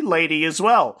 fuck you, lady, as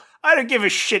well. I don't give a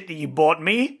shit that you bought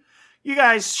me. You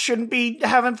guys shouldn't be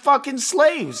having fucking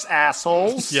slaves,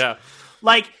 assholes. Yeah.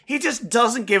 Like, he just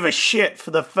doesn't give a shit for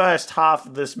the first half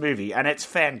of this movie, and it's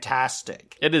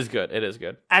fantastic. It is good.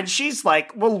 And she's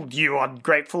like, well, you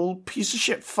ungrateful piece of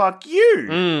shit, fuck you.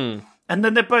 And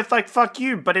then they're both like, fuck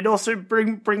you, but it also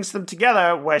brings them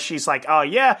together, where she's like, oh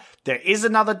yeah, there is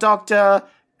another doctor,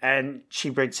 and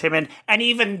she brings him in, and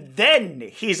even then,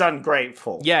 he's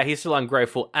ungrateful. Yeah, he's still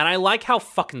ungrateful, and I like how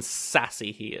fucking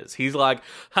sassy he is. He's like,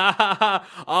 oh,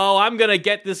 I'm gonna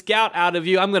get this gout out of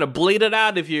you, I'm gonna bleed it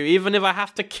out of you, even if I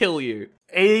have to kill you.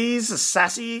 He's a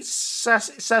sassy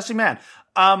man.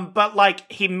 But,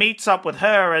 like, he meets up with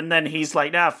her, and then he's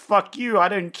like, nah, fuck you, I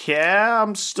don't care,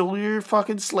 I'm still your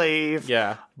fucking slave.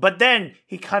 Yeah. But then,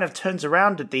 he kind of turns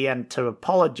around at the end to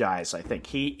apologize, I think.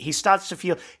 He's starting to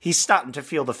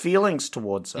feel the feelings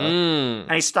towards her.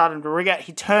 And he's starting to regret,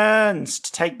 he turns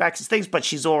to take back his things, but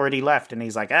she's already left, and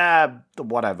he's like,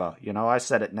 whatever, I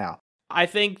said it now. I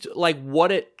think, like,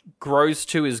 what it grows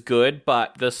to is good,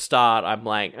 but the start, I'm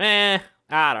like, I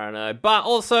don't know. But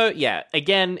also, yeah,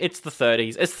 again, it's the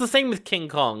 30s. It's the same with King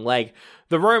Kong. Like,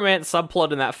 the romance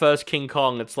subplot in that first King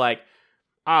Kong, it's like,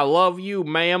 I love you,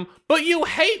 ma'am, but you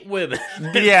hate women.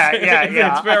 Yeah.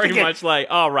 It's very much like,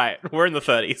 all right, we're in the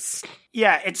 30s.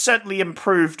 Yeah, it's certainly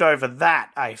improved over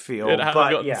that, I feel. It has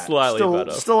gotten slightly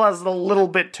better. Still has a little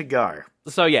bit to go.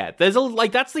 So yeah,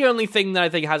 that's the only thing that I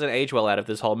think hasn't aged well out of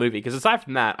this whole movie, because aside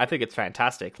from that, I think it's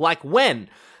fantastic. Like, when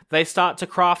they start to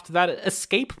craft that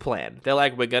escape plan. They're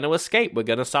like, we're going to escape. We're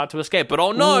going to start to escape. But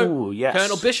oh no, ooh, yes.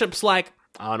 Colonel Bishop's like,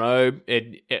 oh no,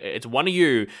 it's one of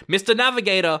you. Mr.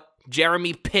 Navigator,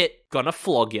 Jeremy Pitt, gonna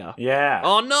flog you. Yeah.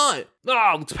 Oh no.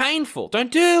 Oh, it's painful.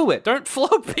 Don't do it. Don't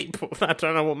flog people. I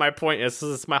don't know what my point is. This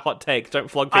is my hot take. Don't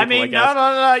flog people, I guess.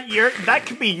 No. That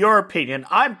could be your opinion.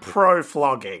 I'm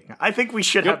pro-flogging. I think we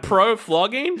should You're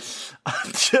pro-flogging?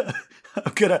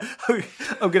 I'm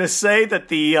gonna say that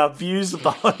the views of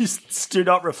the hosts do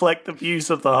not reflect the views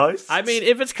of the hosts. I mean,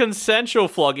 if it's consensual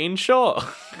flogging, sure.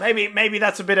 Maybe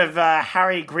that's a bit of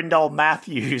Harry Grindall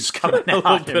Matthews coming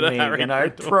out in me,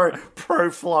 pro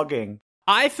flogging.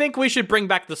 I think we should bring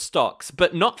back the stocks,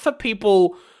 but not for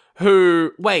people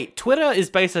Wait, Twitter is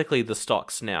basically the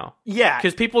stocks now. Yeah.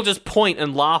 Because people just point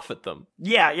and laugh at them.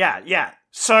 Yeah.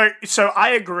 So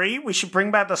I agree. We should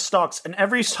bring back the stocks, and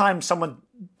every time someone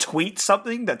tweets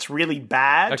something that's really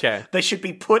bad, Okay. they should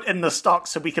be put in the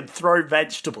stocks so we can throw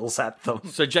vegetables at them.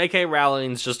 So J.K.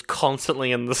 Rowling's just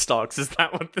constantly in the stocks. Is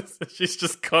that what this is? She's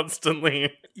just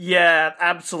constantly... Yeah,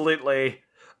 absolutely.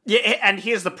 Yeah, and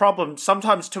here's the problem.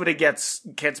 Sometimes Twitter gets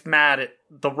mad at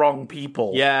the wrong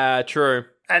people. Yeah, true.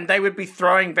 And they would be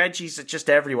throwing veggies at just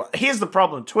everyone. Here's the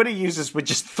problem. Twitter users would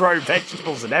just throw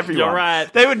vegetables at everyone. You're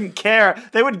right. They wouldn't care.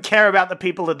 They wouldn't care about the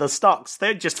people in the stocks.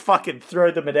 They'd just fucking throw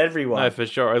them at everyone. No, for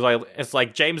sure. It's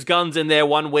like James Gunn's in there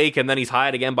 1 week and then he's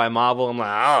hired again by Marvel. I'm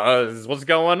like, what's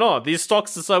going on? These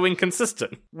stocks are so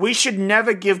inconsistent. We should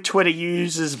never give Twitter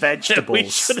users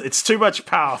vegetables. It's too much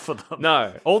power for them.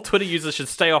 No, all Twitter users should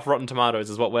stay off Rotten Tomatoes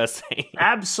is what we're saying.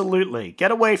 Absolutely.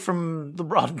 Get away from the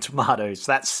Rotten Tomatoes,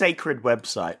 that sacred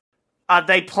website.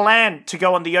 They plan to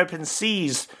go on the open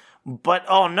seas, but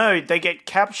oh no, they get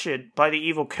captured by the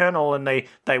evil colonel and they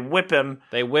whip him.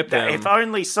 They whip him. If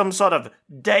only some sort of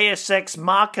Deus Ex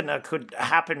Machina could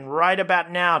happen right about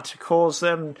now to cause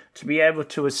them to be able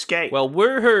to escape. Well,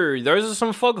 woohoo, those are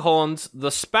some foghorns.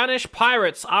 The Spanish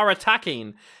pirates are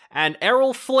attacking. And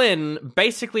Errol Flynn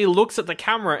basically looks at the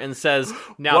camera and says,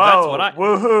 "Now that's what I..."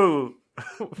 Woohoo!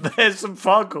 There's some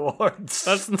foghorns.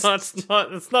 That's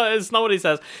not what he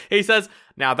says. He says,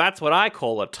 "Now that's what I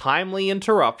call a timely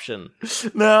interruption."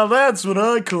 Now that's what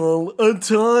I call a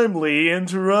timely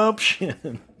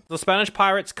interruption. The Spanish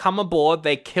pirates come aboard.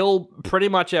 They kill pretty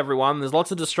much everyone. There's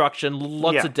lots of destruction,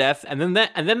 lots of death, and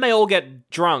then they all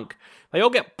get drunk. They all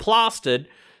get plastered.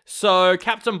 So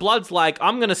Captain Blood's like,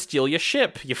 "I'm gonna steal your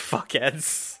ship, you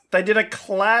fuckheads." They did a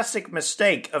classic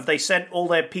mistake of they sent all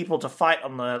their people to fight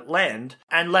on the land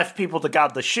and left people to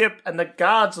guard the ship, and the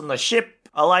guards on the ship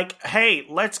are like, "Hey,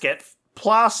 let's get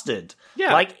plastered."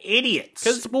 Yeah. Like idiots.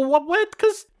 Because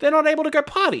they're not able to go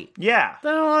party. Yeah.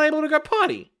 They're not able to go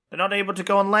party. They're not able to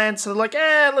go on land, so they're like,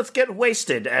 let's get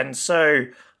wasted. And so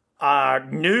our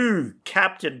new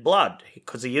Captain Blood,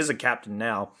 because he is a captain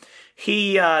now,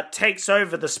 he takes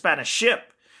over the Spanish ship.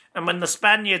 And when the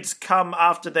Spaniards come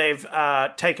after they've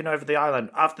taken over the island,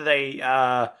 after they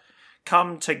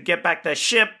come to get back their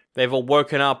ship... They've all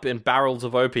woken up in barrels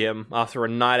of opium after a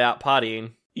night out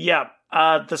partying. Yeah,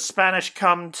 the Spanish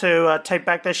come to take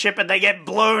back their ship and they get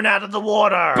blown out of the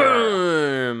water.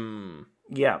 Boom!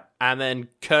 Yeah. And then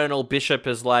Colonel Bishop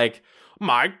is like,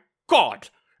 "My God,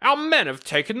 our men have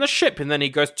taken the ship." And then he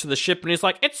goes to the ship and he's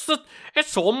like, it's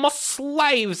all my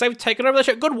slaves. They've taken over the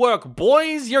ship. Good work,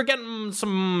 boys. You're getting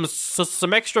some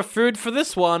extra food for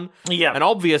this one. Yeah. And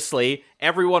obviously,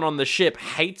 everyone on the ship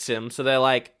hates him. So they're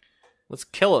like, let's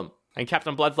kill him. And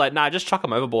Captain Blood's like, nah, just chuck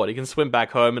him overboard. He can swim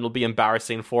back home. It'll be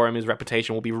embarrassing for him. His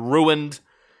reputation will be ruined.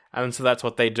 And so that's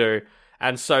what they do.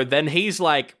 And so then he's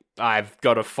like, I've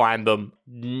got to find them.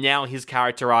 Now his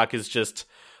character arc is just...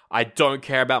 I don't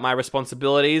care about my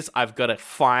responsibilities. I've got to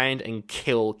find and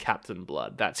kill Captain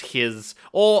Blood. That's his...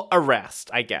 Or arrest,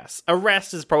 I guess.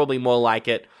 Arrest is probably more like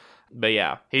it. But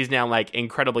yeah, he's now, like,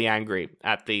 incredibly angry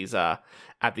at these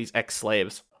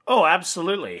ex-slaves. Oh,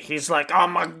 absolutely. He's like,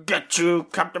 I'm gonna get you,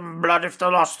 Captain Blood. If the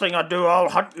last thing I do, I'll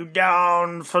hunt you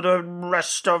down for the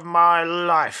rest of my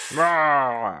life.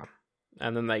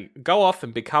 And then they go off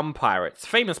and become pirates.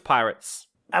 Famous pirates.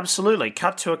 Absolutely.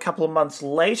 Cut to a couple of months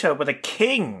later with a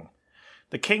king.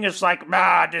 The king is like,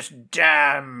 this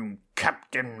damn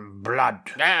Captain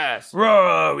Blood. Yes.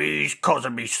 Oh, he's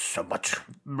causing me so much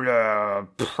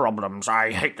problems.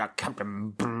 I hate that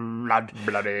Captain Blood.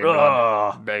 Bloody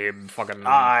blood.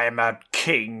 I'm a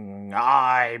king.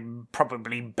 I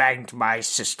probably banged my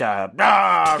sister.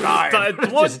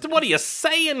 What are you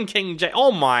saying, King J?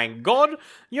 Oh my God.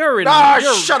 You're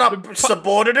shut up,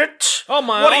 subordinate. Oh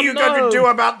my... What are you going to do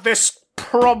about this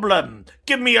problem?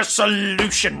 Give me a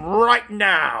solution right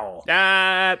now.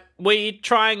 We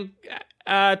trying...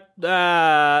 I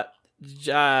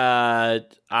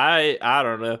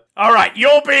don't know. All right,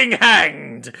 you're being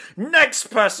hanged. Next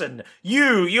person.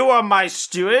 You are my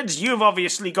stewards. You've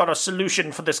obviously got a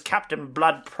solution for this Captain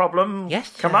Blood problem.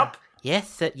 Yes, Come up.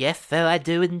 Yes, sir, I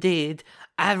do indeed.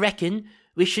 I reckon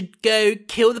we should go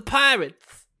kill the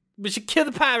pirates. We should kill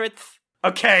the pirates.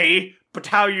 Okay, but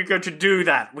how are you going to do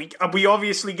that? We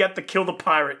obviously get the kill the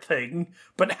pirate thing,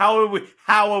 but how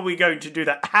are we going to do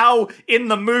that? How in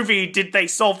the movie did they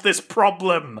solve this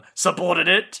problem,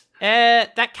 subordinate?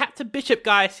 That Captain Bishop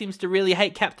guy seems to really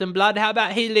hate Captain Blood. How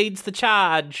about he leads the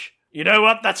charge? You know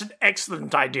what? That's an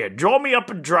excellent idea. Draw me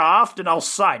up a draft and I'll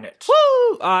sign it. Woo!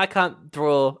 Oh, I can't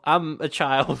draw. I'm a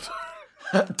child.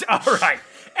 All right.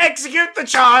 Execute the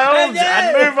child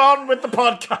and move on with the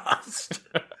podcast.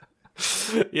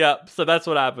 Yep, so that's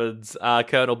what happens.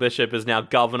 Colonel Bishop is now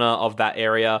governor of that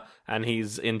area, and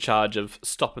he's in charge of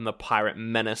stopping the pirate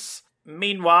menace.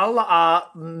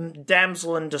 Meanwhile,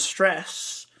 damsel in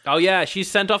distress. Oh yeah,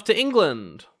 she's sent off to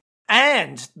England.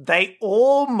 And they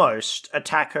almost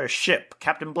attack her ship.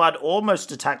 Captain Blood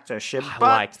almost attacked her ship. I but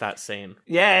liked that scene.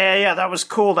 Yeah. That was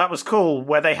cool.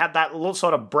 Where they had that little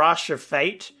sort of brush of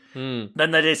fate. Then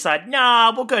they decide,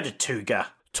 nah, we'll go to Tuga.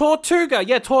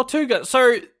 Tortuga.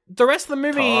 So the rest of the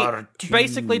movie Tortuga.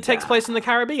 basically takes place in the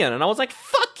Caribbean, and I was like,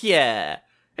 fuck yeah.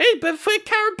 Hey, but for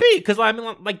Caribbean, because I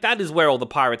mean, like, that is where all the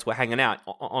pirates were hanging out,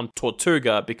 on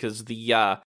Tortuga, because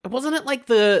wasn't it like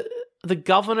the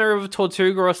governor of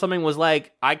Tortuga or something was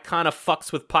like, I kind of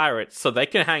fucks with pirates, so they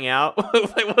can hang out.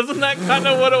 Like, wasn't that kind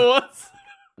of what it was?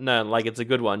 No, like, it's a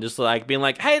good one. Just like being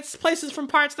like, hey, it's places from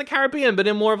Pirates of the Caribbean, but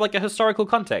in more of like a historical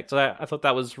context. I thought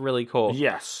that was really cool.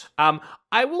 Yes.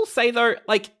 I will say though,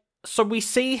 like, so we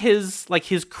see his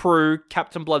crew,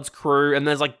 Captain Blood's crew, and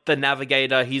there's like the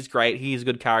navigator. He's great. He's a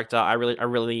good character. I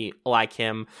really like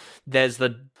him. There's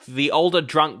the older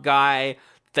drunk guy.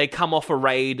 They come off a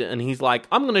raid, and he's like,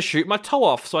 I'm going to shoot my toe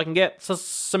off so I can get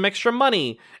some extra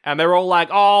money. And they're all like,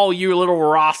 oh, you little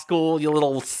rascal, you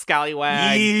little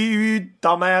scallywag. You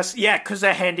dumbass. Yeah, because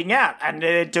they're handing out, and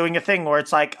they're doing a thing where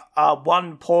it's like,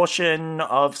 1 portion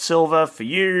of silver for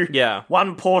you. Yeah.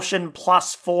 1 portion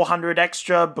plus 400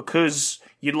 extra because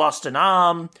you lost an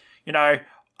arm.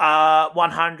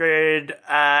 100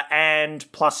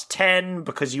 and plus 10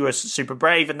 because you were super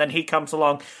brave. And then he comes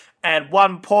along, and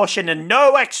 1 portion and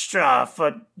no extra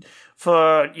for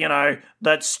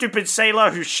that stupid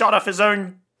sailor who shot off his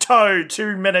own toe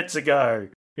 2 minutes ago.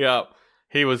 Yeah,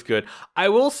 he was good. I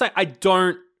will say I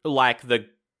don't like the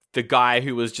guy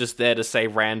who was just there to say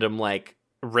random, like,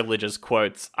 religious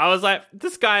quotes. I was like,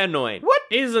 this guy annoying. What?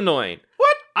 He's annoying.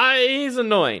 What? He's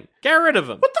annoying. Get rid of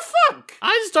him. What the fuck?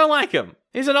 I just don't like him.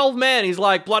 He's an old man. He's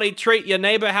like, bloody treat your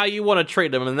neighbor how you want to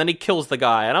treat him, and then he kills the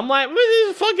guy. And I'm like,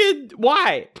 fucking,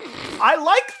 why? I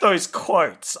like those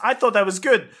quotes. I thought that was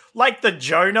good. Like the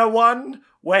Jonah one,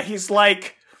 where he's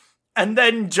like, and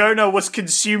then Jonah was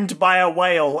consumed by a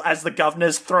whale as the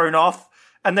governor's thrown off.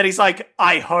 And then he's like,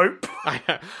 I hope.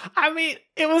 I mean,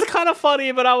 it was kind of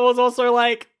funny, but I was also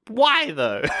like, why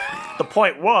though? The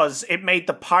point was, it made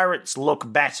the pirates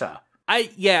look better.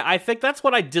 I think that's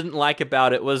what I didn't like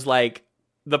about it, was like,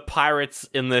 the pirates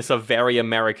in this are very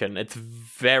American. It's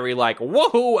very like,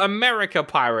 woohoo, America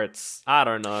pirates. I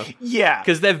don't know. Yeah.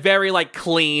 Because they're very like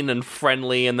clean and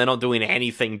friendly, and they're not doing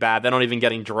anything bad. They're not even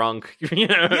getting drunk,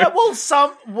 Yeah,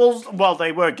 well,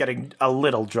 they were getting a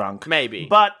little drunk. Maybe.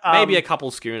 But, maybe a couple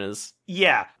schooners.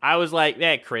 Yeah. I was like,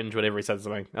 cringe whenever he said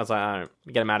something. I was like, all right,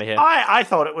 get him out of here. I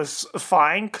thought it was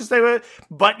fine, because they were,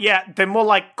 but yeah, they're more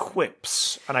like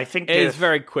quips, and I think it's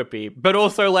very quippy. But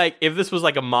also, like, if this was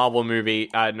like a Marvel movie,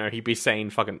 I don't know, he'd be saying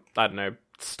fucking, I don't know,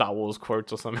 Star Wars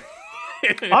quotes or something.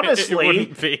 Honestly, it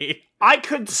wouldn't be. I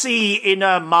could see in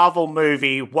a Marvel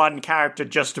movie one character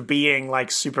just being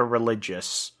like super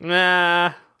religious.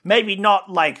 Nah. Maybe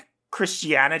not like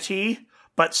Christianity,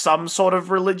 but some sort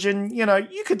of religion.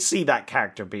 You could see that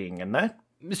character being in there.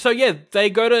 So yeah, they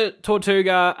go to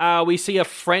Tortuga. We see a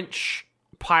French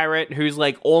pirate who's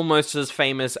like almost as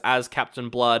famous as Captain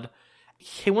Blood.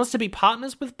 He wants to be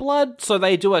partners with Blood, so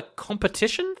they do a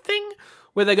competition thing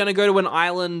where they're going to go to an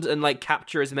island and like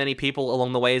capture as many people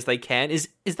along the way as they can. Is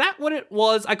that what it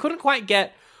was? I couldn't quite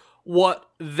get what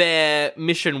their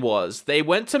mission was. They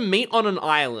went to meet on an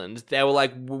island. They were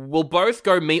like, we'll both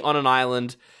go meet on an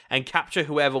island and capture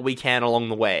whoever we can along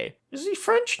the way. Is he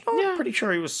French? No, Yeah. I'm pretty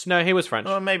sure he was. No, he was French.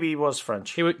 Oh, maybe he was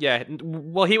French. He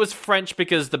was French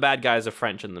because the bad guys are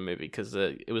French in the movie, because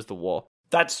it was the war.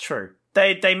 That's true.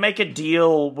 They make a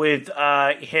deal with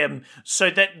him so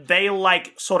that they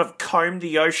like sort of comb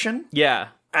the ocean, Yeah.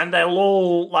 and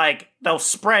they'll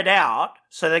spread out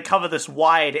so they cover this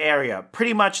wide area.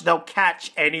 Pretty much they'll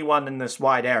catch anyone in this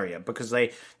wide area because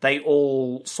they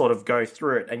all sort of go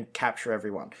through it and capture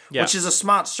everyone, Yeah. which is a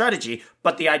smart strategy.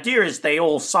 But the idea is they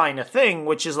all sign a thing,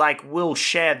 which is like, we'll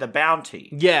share the bounty.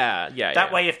 Yeah.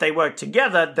 That way, if they work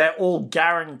together, they're all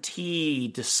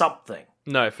guaranteed something.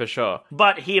 No, for sure.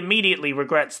 But he immediately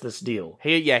regrets this deal.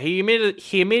 He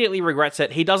immediately regrets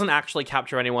it. He doesn't actually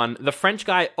capture anyone. The French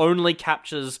guy only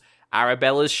captures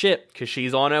Arabella's ship because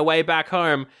she's on her way back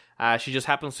home. She just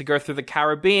happens to go through the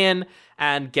Caribbean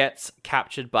and gets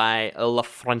captured by Le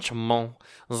Frenchman.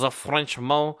 The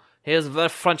Frenchman. Here's the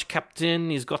French captain.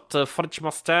 He's got a French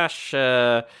mustache.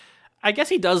 I guess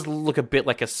he does look a bit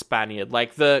like a Spaniard.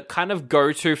 Like, the kind of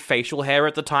go-to facial hair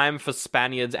at the time for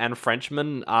Spaniards and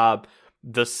Frenchmen are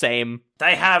the same.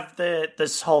 They have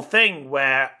this whole thing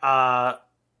where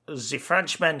the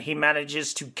Frenchman, he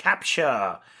manages to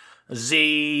capture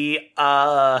the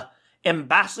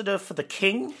ambassador for the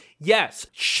king. Yes,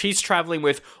 she's traveling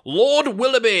with Lord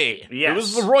Willoughby. Yes. It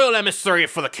was the royal emissary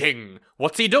for the king.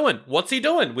 What's he doing?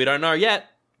 We don't know yet,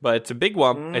 but it's a big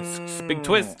one. It's a big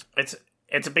twist.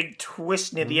 It's a big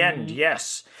twist near the end,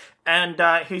 yes. And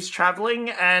he's traveling,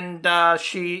 and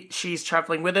she's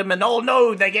traveling with him, and oh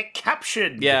no, they get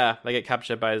captured. Yeah, they get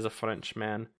captured by the French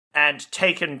man. And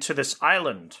taken to this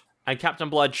island. And Captain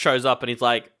Blood shows up, and he's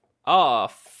like, oh,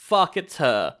 fuck, it's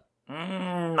her.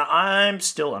 I'm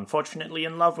still unfortunately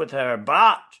in love with her,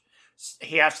 but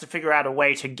he has to figure out a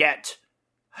way to get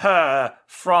her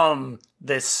from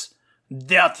this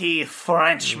dirty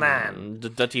Frenchman. The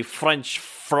dirty French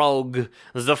frog.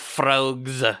 The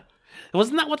frogs.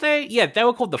 Wasn't that what they... Yeah, they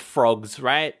were called the frogs,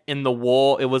 right? In the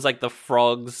war, it was like the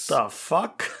frogs. The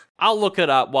fuck? I'll look it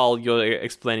up while you're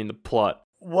explaining the plot.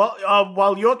 Well,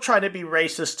 while you're trying to be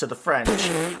racist to the French...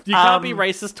 You can't be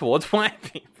racist towards white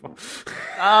people. Oh,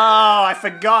 I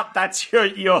forgot that's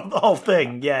your whole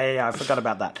thing. Yeah, I forgot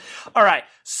about that. All right,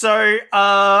 so...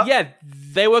 Yeah,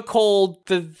 they were called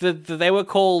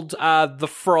the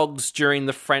frogs during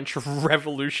the French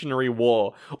Revolutionary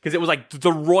War. Because it was like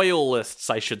the royalists,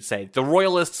 I should say. The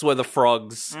royalists were the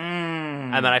frogs.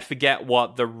 And then I forget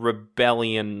what the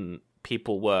rebellion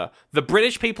people were. The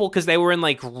British people, because they were in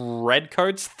like red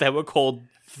coats, they were called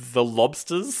the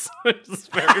lobsters. Which is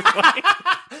very funny.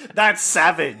 That's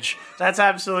savage. That's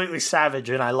absolutely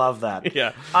savage, and I love that.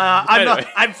 Yeah.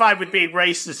 I'm fine with being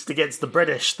racist against the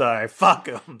British, though. Fuck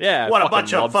them. Yeah. What a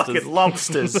bunch lobsters. of fucking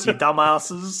lobsters, you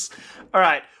dumbasses. All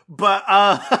right. But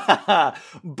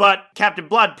Captain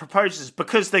Blood proposes,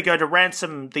 because they go to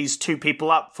ransom these two people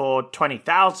up for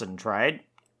 20,000, right?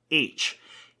 Each.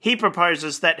 He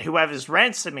proposes that whoever's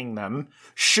ransoming them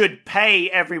should pay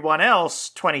everyone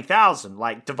else 20,000,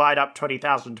 like divide up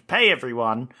 20,000 to pay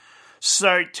everyone,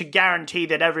 so to guarantee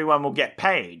that everyone will get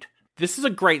paid. This is a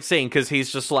great scene because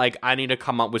he's just like, I need to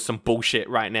come up with some bullshit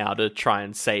right now to try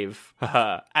and save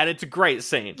her. And it's a great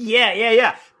scene.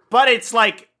 Yeah. But it's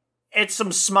like, it's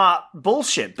some smart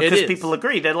bullshit because people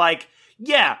agree. They're like,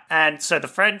 yeah. And so the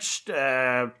French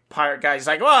pirate guy's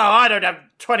like, well, I don't have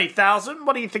 20,000.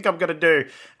 What do you think I'm going to do?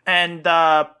 And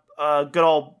good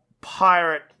old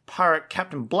pirate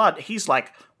Captain Blood, he's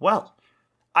like, well,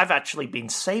 I've actually been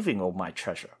saving all my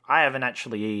treasure. I haven't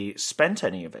actually spent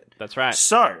any of it. That's right.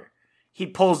 So he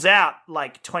pulls out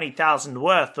like 20,000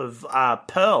 worth of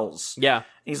pearls. Yeah.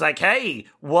 He's like, hey,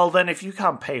 well then if you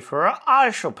can't pay for her,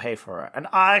 I shall pay for her and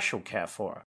I shall care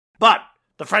for her. But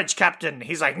the French captain,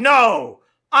 he's like, no,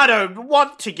 I don't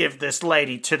want to give this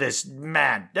lady to this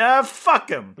man. Fuck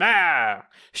him.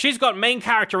 She's got main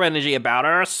character energy about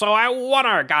her, so I want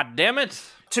her,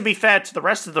 goddammit. To be fair to the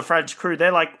rest of the French crew,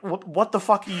 they're like, what the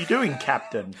fuck are you doing,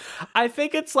 Captain? I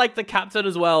think it's like the captain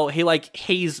as well.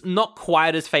 He's not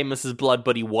quite as famous as Blood,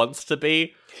 but he wants to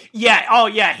be. Yeah, oh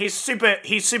yeah, he's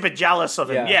super jealous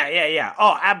of him. Yeah.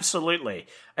 Oh, absolutely.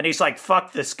 And he's like,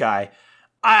 fuck this guy.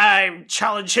 I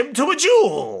challenge him to a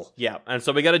duel. Yeah, and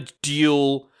so we got a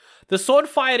duel. The sword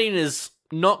fighting is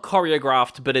not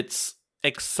choreographed, but it's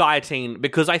exciting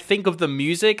because I think of the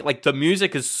music. Like, the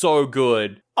music is so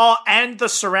good. Oh, and the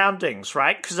surroundings,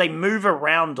 right? Because they move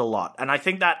around a lot, and I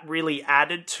think that really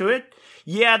added to it.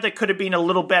 Yeah, there could have been a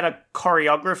little better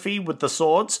choreography with the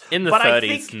swords. In the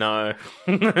 30s, no.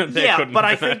 Yeah, but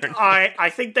I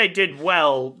think they did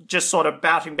well, just sort of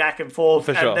bouncing back and forth.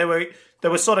 For sure. And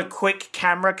there were sort of quick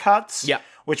camera cuts. Yeah.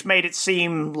 Which made it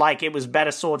seem like it was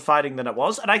better sword fighting than it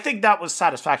was. And I think that was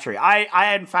satisfactory.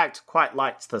 I in fact, quite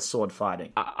liked the sword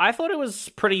fighting. I thought it was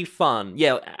pretty fun.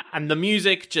 Yeah, and the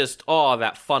music just,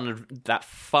 that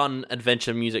fun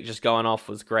adventure music just going off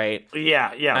was great.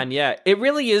 Yeah. And yeah, it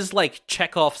really is like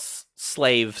Chekhov's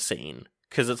slave scene.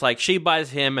 Because it's like she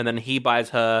buys him and then he buys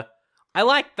her. I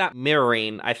like that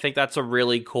mirroring. I think that's a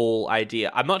really cool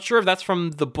idea. I'm not sure if that's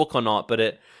from the book or not,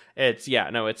 but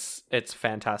it's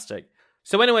fantastic.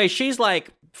 So anyway, she's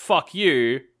like, fuck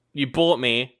you bought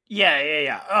me.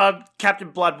 Yeah.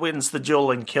 Captain Blood wins the duel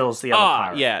and kills the other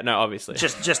pirate. Yeah, no, obviously.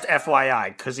 Just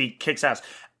FYI, because he kicks ass.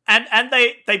 And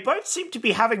they both seem to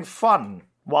be having fun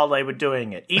while they were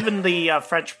doing it. Even the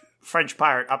French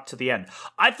pirate up to the end.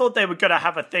 I thought they were going to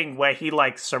have a thing where he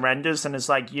like surrenders and is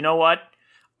like, you know what?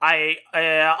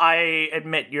 I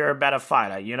admit you're a better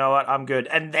fighter. You know what? I'm good.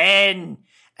 And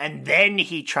then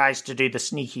he tries to do the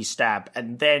sneaky stab,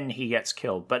 and then he gets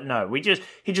killed. But no, he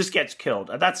just gets killed.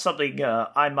 And that's something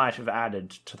I might have added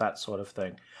to that sort of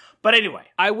thing. But anyway.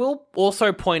 I will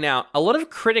also point out, a lot of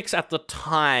critics at the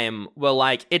time were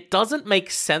like, it doesn't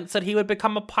make sense that he would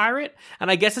become a pirate.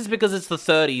 And I guess it's because it's the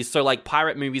 30s, so like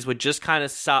pirate movies were just kind of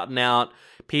starting out.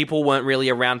 People weren't really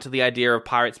around to the idea of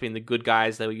pirates being the good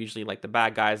guys. They were usually like the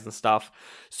bad guys and stuff.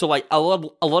 So like a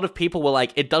lot of people were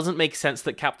like, it doesn't make sense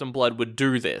that Captain Blood would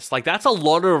do this. Like that's a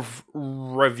lot of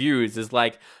reviews, is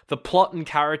like the plot and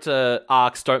character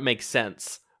arcs don't make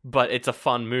sense, but it's a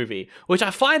fun movie, which I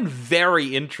find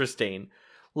very interesting.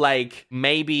 Like,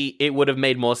 maybe it would have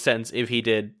made more sense if he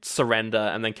did surrender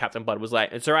and then Captain Blood was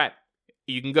like, it's all right,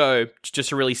 you can go, just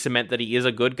to really cement that he is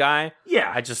a good guy.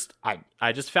 Yeah. I just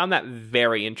found that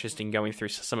very interesting going through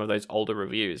some of those older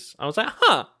reviews. I was like,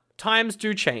 times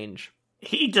do change.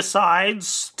 He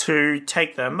decides to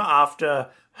take them after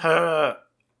her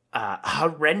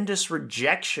horrendous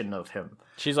rejection of him.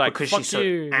 She's like, because fuck she's so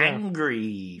you.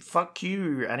 angry. Fuck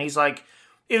you. And he's like,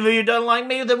 if you don't like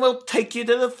me, then we'll take you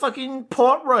to the fucking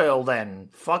Port Royal then.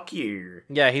 Fuck you.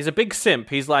 Yeah, he's a big simp.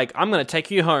 He's like, I'm going to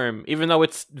take you home, even though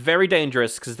it's very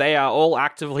dangerous, because they are all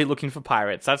actively looking for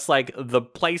pirates. That's like the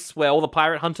place where all the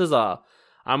pirate hunters are.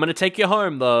 I'm going to take you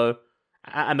home, though.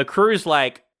 And the crew's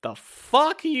like, the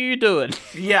fuck are you doing?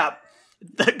 Yeah.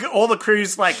 All the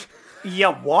crew's like,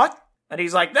 yeah, what? And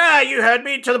he's like, you heard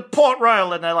me, to the Port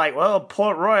Royal. And they're like, well,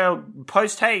 Port Royal,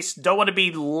 post haste, don't want to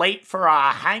be late for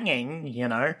our hanging, you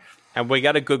know. And we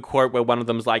got a good quote where one of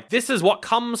them's like, this is what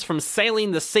comes from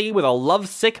sailing the sea with a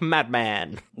lovesick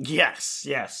madman. Yes.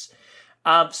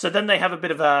 So then they have a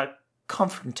bit of a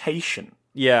confrontation.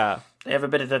 Yeah. They have a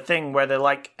bit of the thing where they're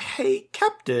like, hey,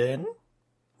 Captain,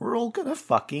 we're all gonna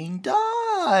fucking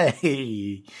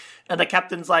die. And the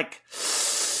captain's like,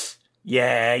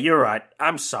 yeah, you're right.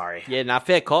 I'm sorry. Yeah,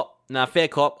 fair cop.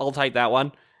 I'll take that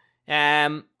one.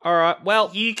 Alright,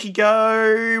 well. You can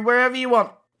go wherever you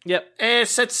want. Yep.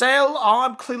 Set sail.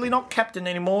 I'm clearly not captain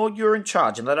anymore. You're in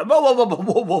charge. And then, whoa.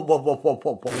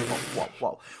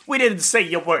 We didn't say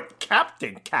you weren't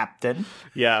captain.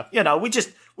 Yeah. You know, we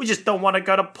just don't want to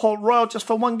go to Port Royal just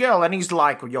for one girl. And he's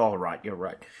like, well, you're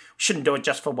right. Shouldn't do it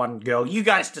just for one girl. You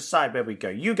guys decide where we go.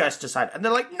 You guys decide. And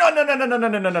they're like, no.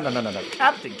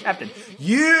 Captain,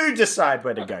 you decide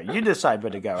where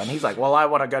to go. And he's like, well, I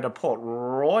want to go to Port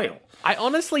Royal. I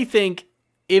honestly think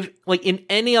if, like, in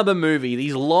any other movie,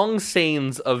 these long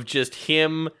scenes of just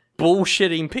him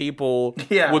bullshitting people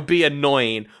would be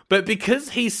annoying. But because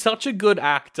he's such a good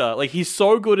actor, like, he's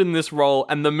so good in this role,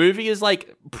 and the movie is,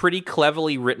 like, pretty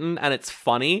cleverly written, and it's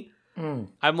funny,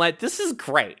 I'm like, this is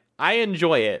great. I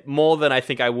enjoy it more than I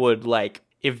think I would, like,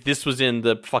 if this was in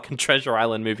the fucking Treasure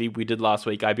Island movie we did last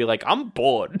week. I'd be like, I'm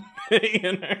bored.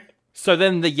 You know? So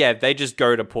then, they just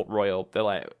go to Port Royal. They're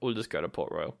like, we'll just go to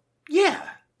Port Royal. Yeah.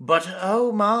 But,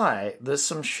 oh my, there's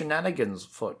some shenanigans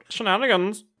afoot.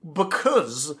 Shenanigans?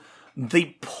 Because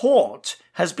the port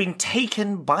has been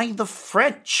taken by the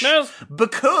French. Yes.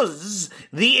 Because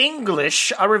the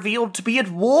English are revealed to be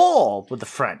at war with the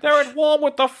French. They're at war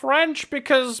with the French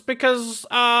because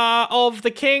of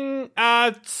the king.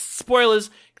 Spoilers.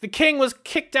 The king was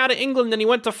kicked out of England and he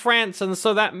went to France, and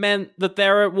so that meant that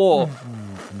they're at war.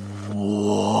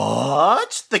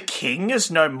 What? The king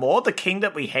is no more? The king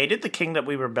that we hated? The king that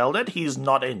we rebelled at? He's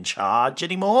not in charge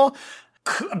anymore?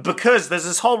 Because there's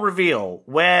this whole reveal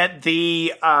where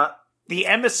the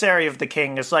emissary of the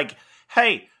king is like,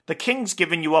 hey, the king's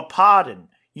given you a pardon.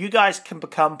 You guys can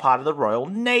become part of the Royal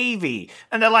Navy.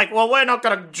 And they're like, well, we're not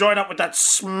going to join up with that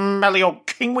smelly old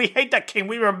king. We hate that king.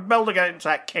 We rebelled against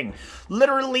that king.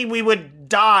 Literally, we would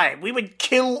die. We would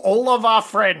kill all of our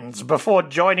friends before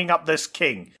joining up this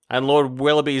king. And Lord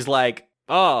Willoughby's like,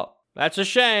 oh, that's a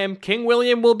shame. King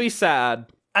William will be sad.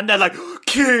 And they're like,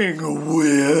 King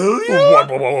William?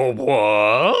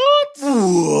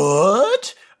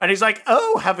 What? And he's like,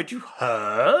 oh, haven't you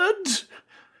heard?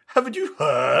 Haven't you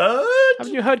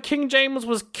heard King James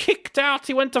was kicked out?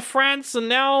 He went to France, and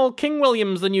now King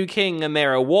William's the new king, and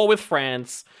they're at war with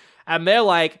France. And they're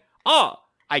like, oh,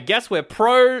 I guess we're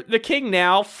pro the king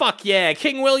now. Fuck yeah,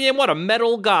 King William, what a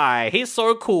metal guy. He's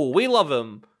so cool. We love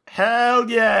him. Hell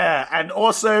yeah. And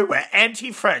also, we're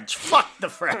anti-French. Fuck the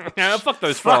French. Fuck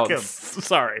those Fuck frogs.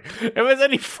 Sorry. If there's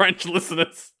any French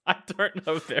listeners, I don't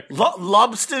know if they're...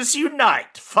 Lobsters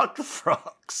unite. Fuck the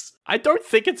frogs. I don't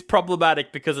think it's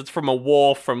problematic because it's from a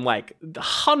war from, like,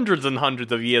 hundreds and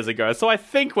hundreds of years ago, so I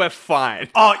think we're fine.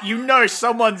 Oh, you know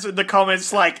someone's in the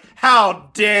comments like,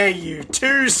 how dare you,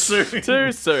 too soon.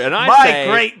 Too soon. And My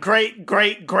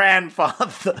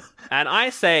great-great-great-grandfather. And I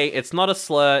say it's not a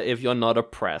slur if you're not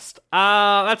oppressed.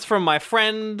 That's from my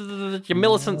friend,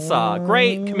 Millicent Saar,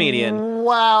 great comedian.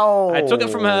 Wow. I took it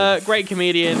from her, great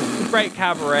comedian, great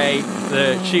cabaret cabaret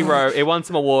that she wrote. It won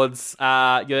some awards.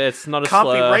 Yeah, it's not a Can't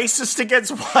slur. be racist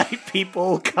against white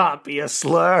people. Can't be a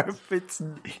slur if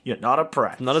you're not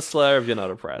oppressed. Not a slur if you're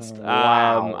not oppressed.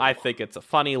 Wow. I think it's a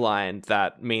funny line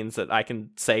that means that I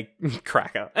can say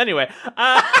cracker. Anyway,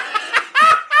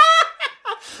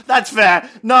 That's fair.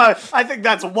 No, I think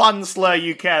that's one slur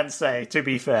you can say, to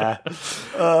be fair.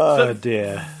 Oh,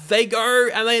 dear. they go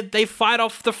and they fight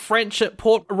off the French at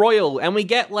Port Royal, and we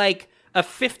get like a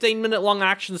 15-minute long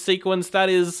action sequence that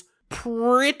is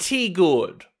pretty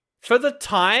good. For the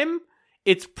time,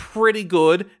 it's pretty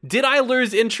good. Did I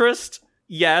lose interest?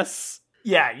 Yes.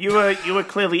 Yeah, you were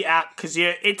clearly out, because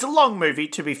it's a long movie,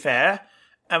 to be fair,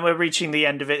 and we're reaching the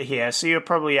end of it here, so you're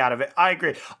probably out of it. I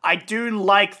agree. I do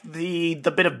like the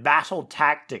bit of battle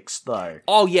tactics, though.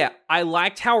 Oh yeah, I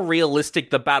liked how realistic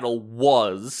the battle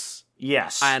was.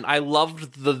 Yes. And I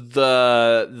loved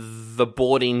the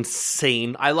boarding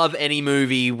scene. I love any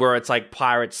movie where it's like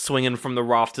pirates swinging from the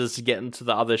rafters to get into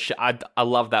the other shit. I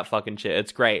love that fucking shit.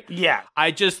 It's great. Yeah. I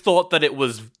just thought that it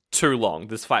was too long.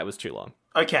 This fight was too long.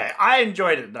 Okay, I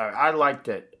enjoyed it, though. I liked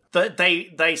it.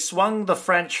 They swung the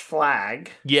French flag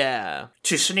Yeah.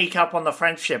 to sneak up on the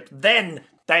French ship. Then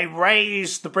they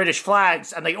raised the British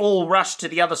flags, and they all rushed to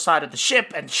the other side of the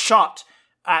ship and shot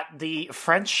at the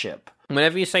French ship.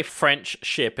 Whenever you say French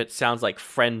ship, it sounds like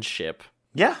friendship.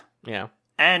 Yeah. Yeah.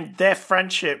 And their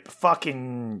friendship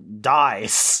fucking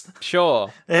dies.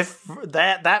 Sure. If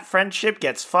that friendship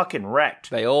gets fucking wrecked.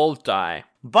 They all die.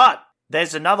 But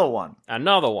there's another one.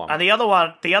 Another one. And the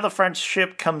other French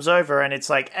ship comes over and it's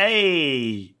like,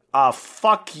 hey,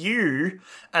 fuck you.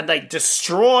 And they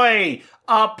destroy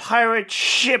our pirate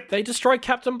ship. They destroy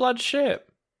Captain Blood's ship.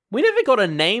 We never got a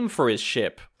name for his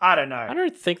ship. I don't know. I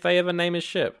don't think they ever name his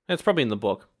ship. It's probably in the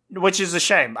book. Which is a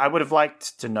shame. I would have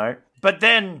liked to know. But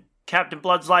then Captain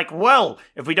Blood's like, well,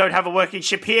 if we don't have a working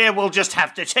ship here, we'll just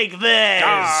have to take theirs.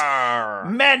 Arr.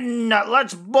 Men,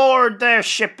 let's board their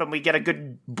ship. And we get a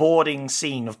good boarding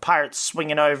scene of pirates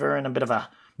swinging over, and a bit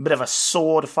of a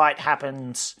sword fight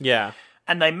happens. Yeah.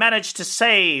 And they manage to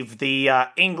save the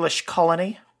English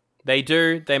colony. They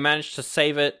do. They manage to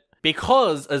save it.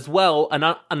 Because, as well,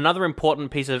 another important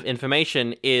piece of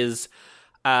information is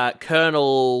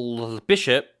Colonel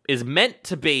Bishop is meant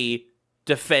to be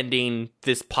defending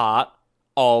this part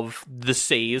of the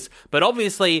seas, but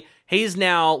obviously he's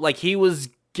now, like, he was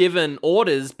given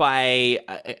orders by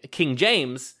King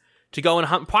James to go and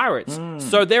hunt pirates.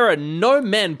 So there are no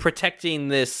men protecting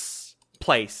this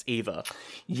place either.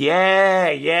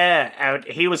 Yeah.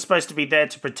 He was supposed to be there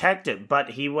to protect it,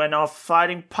 but he went off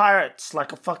fighting pirates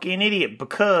like a fucking idiot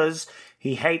because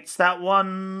he hates that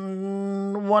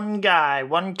one guy,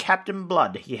 one Captain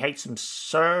Blood. He hates him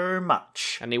so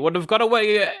much. And he would have gotten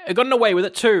away with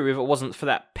it too if it wasn't for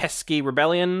that pesky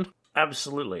rebellion.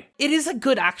 Absolutely. It is a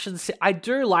good action scene. I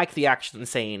do like the action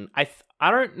scene. I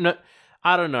don't know.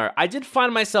 I did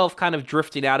find myself kind of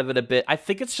drifting out of it a bit. I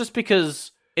think it's just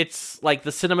because it's like the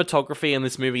cinematography in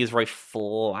this movie is very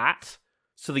flat.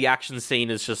 So the action scene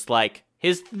is just like,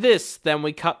 here's this, then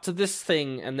we cut to this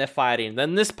thing and they're fighting,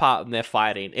 then this part and they're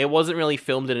fighting. It wasn't really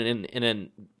filmed in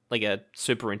like a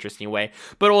super interesting way.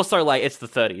 But also, like, it's the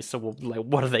 30s, so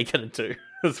what are they gonna do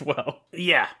as well?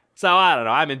 Yeah. So I don't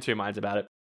know, I'm in two minds about it.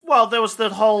 Well, there was the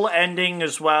whole ending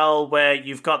as well, where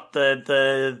you've got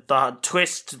the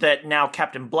twist that now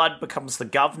Captain Blood becomes the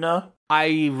governor.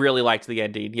 I really liked the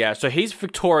ending, yeah. So he's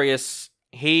victorious.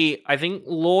 I think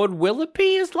Lord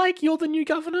Willoughby is like, you're the new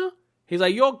governor? He's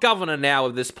like, you're governor now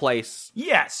of this place.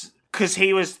 Yes, because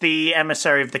he was the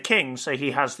emissary of the king, so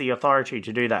he has the authority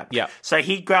to do that. Yeah. So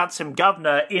he grants him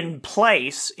governor in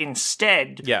place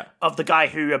instead of the guy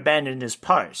who abandoned his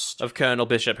post. Of Colonel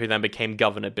Bishop, who then became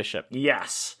Governor Bishop.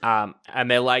 Yes. And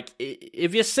they're like,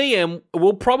 if you see him,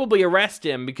 we'll probably arrest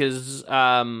him because,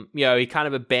 he kind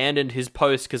of abandoned his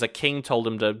post because a king told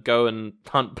him to go and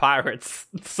hunt pirates.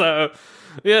 So,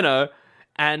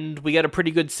 And we get a pretty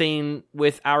good scene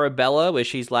with Arabella where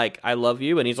she's like, I love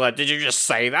you. And he's like, did you just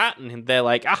say that? And they're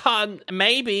like,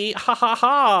 maybe. Ha ha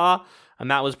ha. And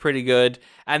that was pretty good.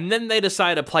 And then they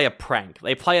decide to play a prank.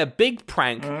 They play a big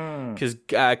prank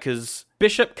because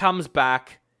Bishop comes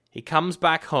back. He comes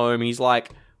back home. He's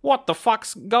like, what the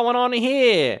fuck's going on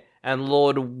here? And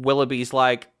Lord Willoughby's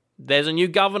like, there's a new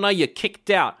governor. You're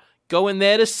kicked out. Go in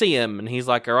there to see him. And he's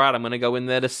like, all right, I'm going to go in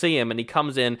there to see him. And he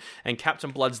comes in and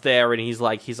Captain Blood's there and he's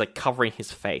like covering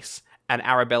his face. And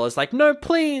Arabella's like, no,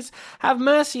 please, have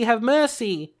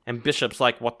mercy. And Bishop's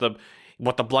like, what the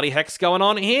bloody heck's going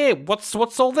on here? What's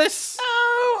all this?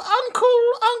 Oh,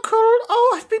 uncle,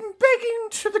 I've been begging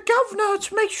to the governor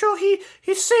to make sure he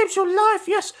saves your life.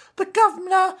 Yes, the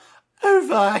governor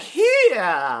Over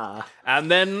here!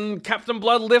 And then Captain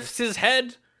Blood lifts his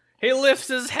head. He lifts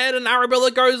his head and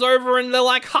Arabella goes over and they're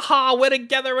like, haha, we're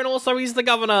together and also he's the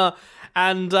governor.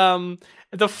 And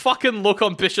the fucking look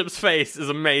on Bishop's face is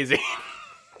amazing.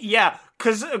 Yeah,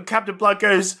 because Captain Blood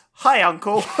goes, "Hi,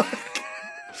 Uncle."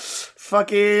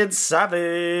 Fucking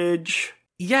savage.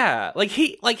 Yeah,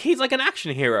 he's like an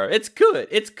action hero. It's good.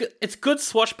 It's good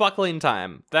swashbuckling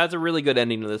time. That's a really good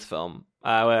ending to this film.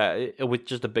 With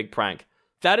just a big prank.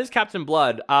 That is Captain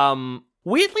Blood.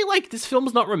 Weirdly, this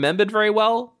film's not remembered very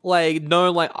well. I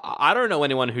don't know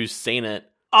anyone who's seen it.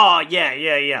 Oh,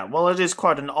 yeah. Well, it is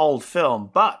quite an old film,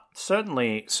 but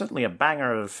certainly a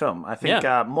banger of a film. I think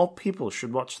more people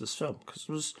should watch this film, because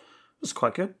it was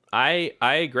quite good. I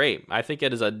agree. I think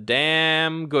it is a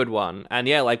damn good one. And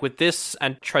yeah, with this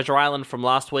and Treasure Island from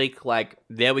last week,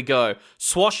 there we go.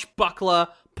 Swashbuckler,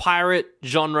 pirate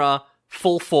genre,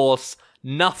 full force.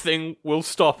 Nothing will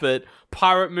stop it.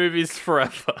 Pirate movies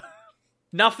forever.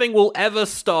 Nothing will ever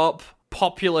stop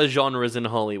popular genres in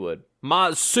Hollywood.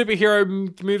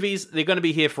 Superhero movies, they're going to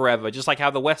be here forever, just like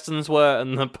how the Westerns were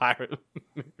and the pirate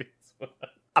movies were.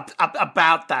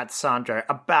 About that, Sandro.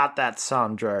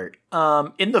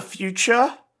 In the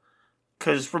future,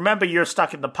 because remember, you're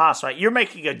stuck in the past, right? You're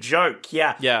making a joke,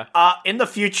 yeah. Yeah. In the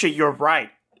future, you're right.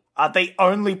 They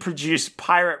only produce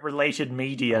pirate-related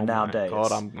media nowadays.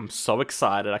 God, I'm so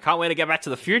excited. I can't wait to get back to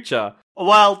the future.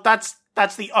 Well, that's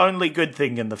the only good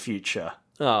thing in the future.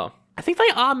 Oh. I think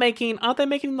aren't they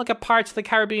making a Pirates of the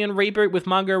Caribbean reboot with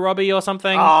Margot Robbie or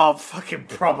something? Oh, fucking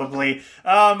probably.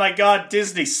 Oh my god,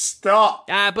 Disney, stop.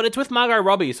 But it's with Margot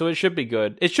Robbie, so it should be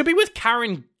good. It should be with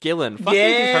Karen Gillan. Fuck yeah.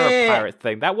 Give her a pirate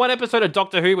thing. That one episode of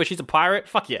Doctor Who where she's a pirate?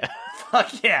 Fuck yeah.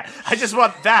 Fuck yeah. I just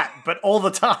want that, but all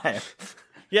the time.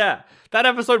 Yeah, that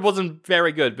episode wasn't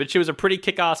very good, but she was a pretty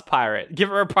kick-ass pirate. Give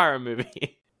her a pirate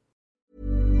movie.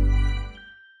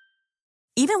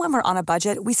 Even when we're on a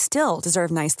budget, we still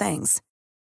deserve nice things.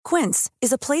 Quince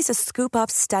is a place to scoop up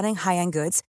stunning high-end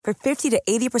goods for 50 to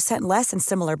 80% less than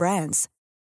similar brands.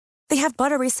 They have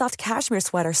buttery soft cashmere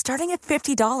sweaters starting at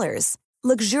 $50,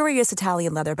 luxurious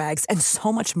Italian leather bags, and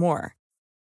so much more.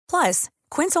 Plus,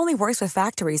 Quince only works with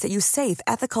factories that use safe,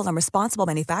 ethical, and responsible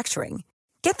manufacturing.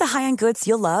 Get the high-end goods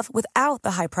you'll love without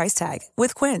the high price tag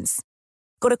with Quince.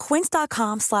 Go to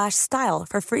quince.com/style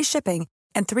for free shipping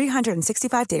and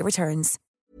 365-day returns.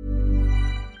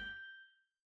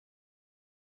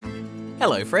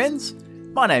 Hello, friends.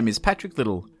 My name is Patrick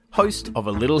Little, host of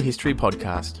A Little History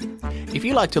Podcast. If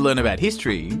you like to learn about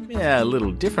history, a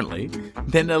little differently,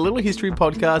 then A Little History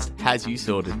Podcast has you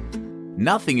sorted.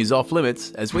 Nothing is off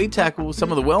limits as we tackle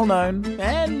some of the well-known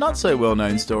and not so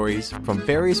well-known stories from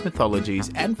various mythologies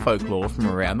and folklore from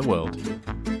around the world.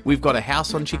 We've got a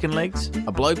house on chicken legs,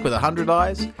 a bloke with 100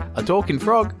 eyes, a talking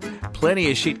frog,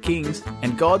 plenty of shit kings,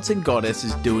 and gods and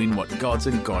goddesses doing what gods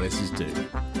and goddesses do.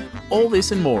 All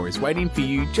this and more is waiting for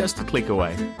you just a click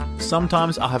away.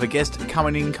 Sometimes I'll have a guest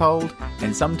coming in cold,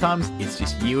 and sometimes it's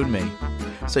just you and me.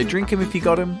 So drink 'em if you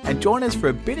got 'em, and join us for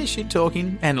a bit of shit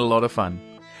talking and a lot of fun.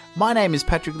 My name is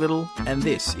Patrick Little, and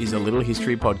this is A Little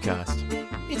History Podcast.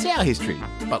 It's our history,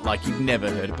 but like you've never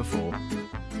heard it before.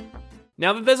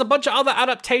 Now, there's a bunch of other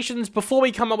adaptations. Before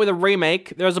we come up with a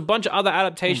remake, there's a bunch of other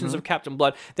adaptations of Captain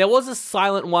Blood. There was a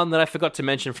silent one that I forgot to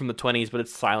mention from the 20s, but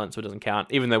it's silent, so it doesn't count,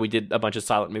 even though we did a bunch of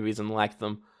silent movies and liked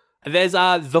them. There's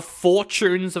The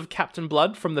Fortunes of Captain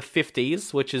Blood from the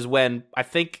 50s, which is when, I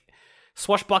think,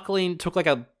 swashbuckling took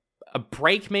a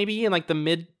break maybe in the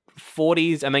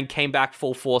mid-40s and then came back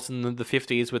full force in the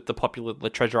 50s with the popular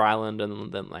Treasure Island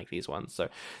and then these ones. So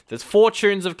there's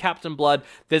Fortunes of Captain Blood.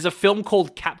 There's a film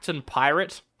called Captain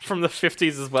Pirate from the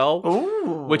 50s as well,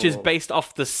 which is based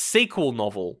off the sequel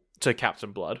novel to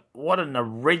Captain Blood. What an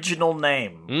original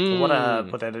name. What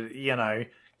a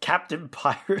Captain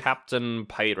Pirate. Captain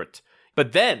Pirate.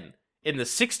 But then in the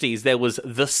 60s, there was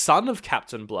The Son of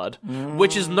Captain Blood,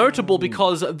 which is notable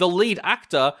because the lead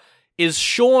actor is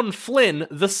Sean Flynn,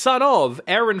 the son of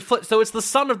Aaron Flynn. So it's the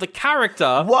son of the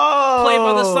character played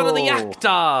by the son of the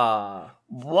actor.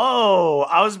 Whoa.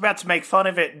 I was about to make fun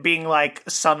of it being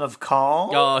son of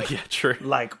Kong. Oh, yeah, true.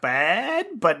 Bad.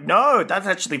 But no, that's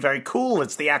actually very cool.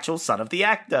 It's the actual son of the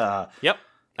actor. Yep.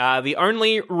 The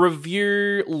only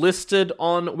review listed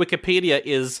on Wikipedia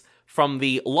is from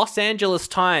the Los Angeles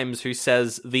Times, who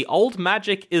says, the old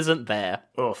magic isn't there.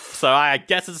 Oof. So I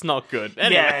guess it's not good.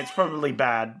 Anyway. Yeah, it's probably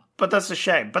bad. But that's a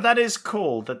shame. But that is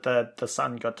cool that the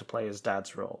son got to play his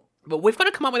dad's role. But we've got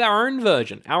to come up with our own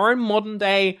version, our own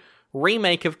modern-day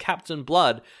remake of Captain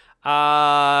Blood.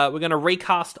 We're going to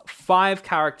recast 5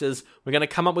 characters. We're going to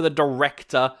come up with a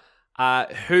director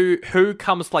who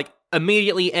comes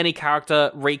immediately any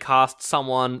character, recast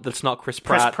someone that's not Chris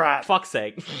Pratt. Chris Pratt. Fuck's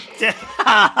sake.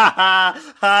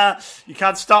 You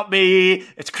can't stop me.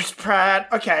 It's Chris Pratt.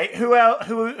 Okay, who else?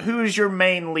 Who is your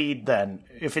main lead then?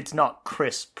 If it's not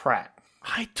Chris Pratt,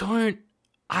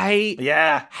 I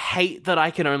yeah, hate that I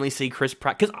can only see Chris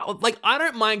Pratt. Because, like, I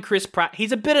don't mind Chris Pratt.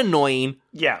 He's a bit annoying.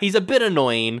 Yeah. He's a bit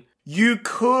annoying. You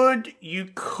could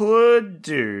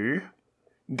do,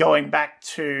 going back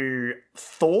to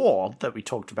Thor that we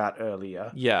talked about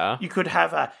earlier. Yeah. You could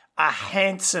have a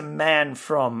handsome man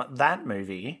from that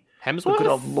movie. Hemsworth? Good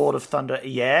old Lord of Thunder.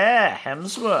 Yeah,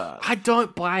 Hemsworth. I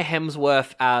don't buy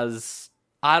Hemsworth as...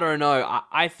 I don't know.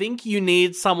 I think you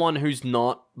need someone who's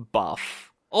not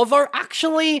buff. Although,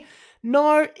 actually,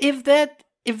 no, if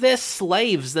they're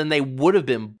slaves, then they would have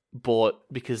been bought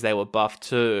because they were buff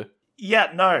too.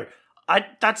 Yeah, no.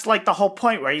 That's like the whole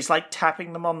point where he's like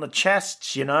tapping them on the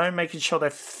chests, you know, making sure they're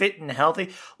fit and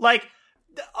healthy. Like,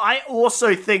 I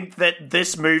also think that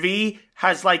this movie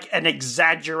has like an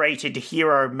exaggerated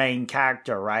hero main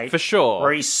character, right? For sure.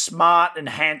 Where he's smart and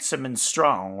handsome and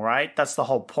strong, right? That's the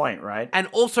whole point, right? And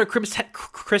also, Chris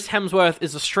Hemsworth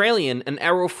is Australian, and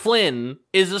Errol Flynn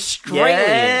is Australian.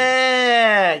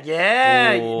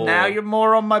 Yeah. Ooh. Now you're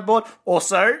more on my board.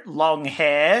 Also, long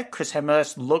hair. Chris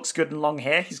Hemsworth looks good in long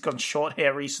hair. He's gone short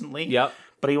hair recently. Yep.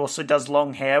 But he also does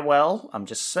long hair well. I'm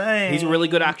just saying. He's a really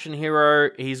good action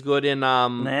hero. He's good in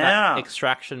that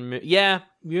Extraction. Yeah,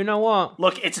 you know what?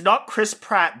 Look, it's not Chris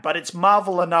Pratt, but it's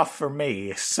Marvel enough for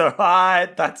me. So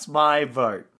that's my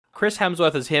vote. Chris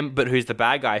Hemsworth is him, but who's the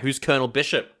bad guy? Who's Colonel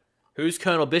Bishop? Who's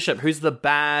the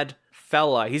bad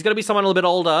fella? He's going to be someone a little bit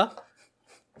older.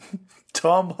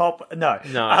 Tom Hopper. No.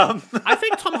 I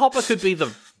think Tom Hopper could be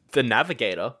the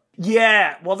navigator.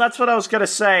 Yeah, well, that's what I was going to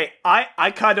say.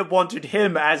 I kind of wanted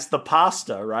him as the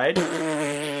pastor, right?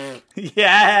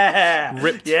 Yeah.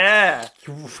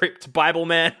 Ripped Bible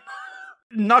man.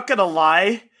 Not going to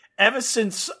lie. Ever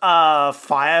since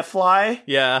Firefly,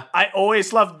 yeah, I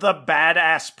always loved the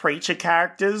badass preacher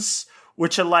characters,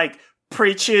 which are like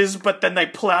preachers, but then they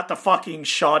pull out the fucking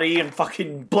shoddy and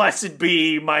fucking blessed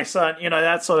be my son, you know,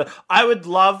 that sort of. I would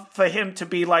love for him to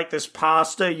be like this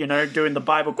pastor, you know, doing the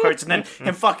Bible quotes, and then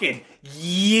him fucking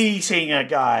yeeting a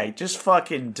guy, just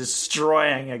fucking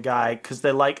destroying a guy, because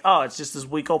they're like, oh, it's just this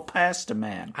weak old pastor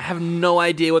man. I have no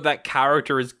idea what that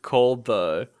character is called,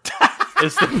 though.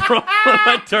 Is the problem.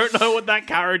 I don't know what that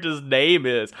character's name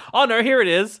is. Oh, no, here it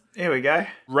is. Here we go.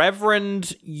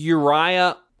 Reverend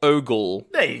Uriah Ogle.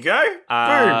 There you go.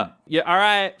 Boom. Yeah, all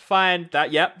right, fine.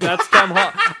 That's Tom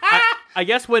Hopper. I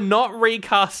guess we're not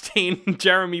recasting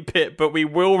Jeremy Pitt, but we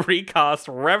will recast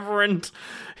Reverend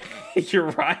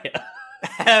Uriah.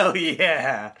 Hell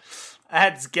yeah.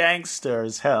 That's gangster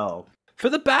as hell. For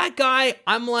the bad guy,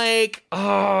 I'm like,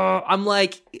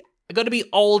 I got to be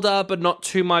older, but not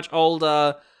too much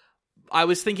older. I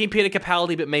was thinking Peter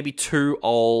Capaldi, but maybe too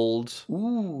old.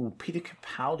 Ooh, Peter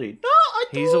Capaldi. No,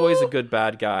 he's always a good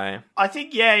bad guy. I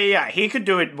think, yeah. He could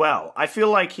do it well. I feel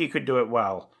like he could do it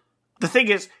well. The thing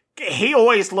is, he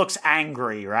always looks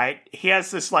angry, right? He has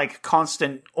this, like,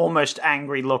 constant, almost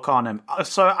angry look on him.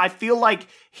 So I feel like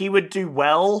he would do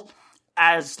well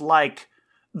as, like,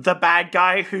 the bad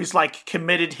guy who's, like,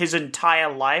 committed his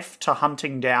entire life to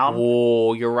hunting down.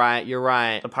 Oh, you're right.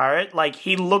 The pirate. Like,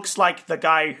 he looks like the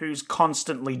guy who's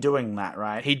constantly doing that,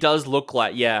 right? He does look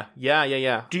like, yeah.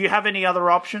 Do you have any other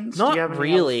options? Not Do you have any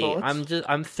really. other thoughts?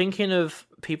 I'm thinking of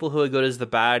people who are good as the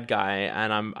bad guy,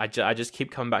 and I just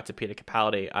keep coming back to Peter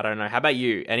Capaldi. I don't know. How about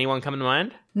you? Anyone coming to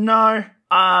mind? No.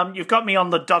 You've got me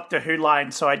on the Doctor Who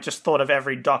line, so I just thought of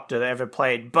every Doctor that ever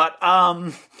played. But,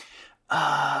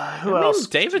 who else?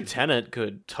 David Tennant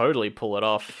could totally pull it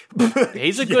off.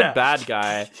 He's a good bad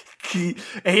guy. He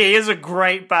is a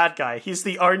great bad guy. He's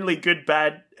the only good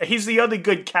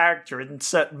character in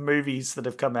certain movies that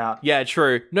have come out. Yeah,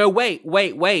 true. No, wait.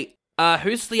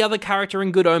 Who's the other character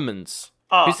in Good Omens?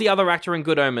 Oh. Who's the other actor in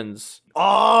Good Omens?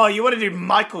 Oh, you want to do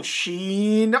Michael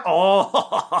Sheen? Oh,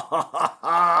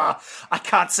 I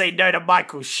can't say no to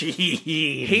Michael Sheen.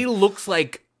 He looks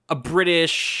like a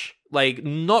British, like,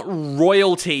 not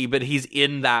royalty, but he's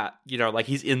in that, you know, like,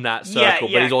 he's in that circle,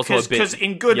 but he's also a bit... Because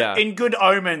in Good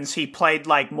Omens, he played,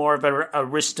 like, more of an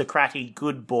aristocratic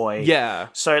good boy. Yeah.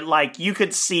 So, like, you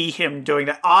could see him doing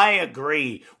that. I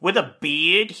agree. With a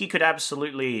beard, he could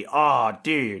absolutely... Oh,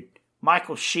 dude.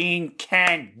 Michael Sheen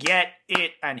can get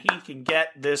it, and he can get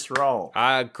this role.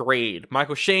 Agreed.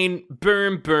 Michael Sheen,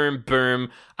 boom.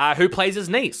 Who plays his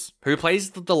niece? Who plays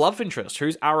the love interest?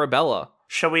 Who's Arabella?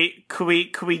 Could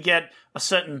we get a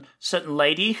certain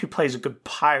lady who plays a good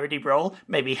piratey role?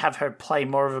 Maybe have her play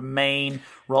more of a main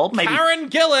role. Maybe Karen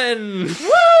Gillan.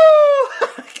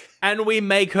 Woo! And we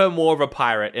make her more of a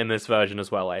pirate in this version as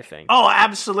well, I think. Oh,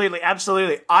 absolutely,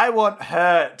 absolutely. I want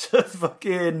her to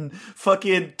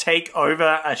fucking take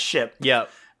over a ship. Yep.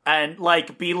 And,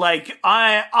 like, be like,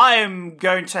 I am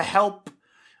going to help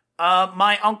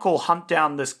my uncle hunt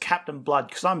down this Captain Blood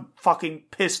because I'm fucking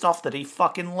pissed off that he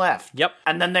fucking left. Yep.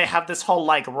 And then they have this whole,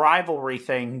 like, rivalry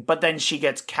thing, but then she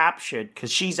gets captured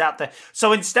because she's out there.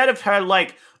 So instead of her,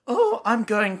 like, oh, I'm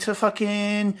going to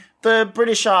fucking the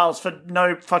British Isles for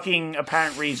no fucking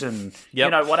apparent reason. Yep.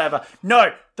 You know, whatever.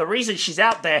 No, the reason she's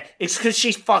out there is because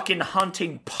she's fucking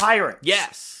hunting pirates.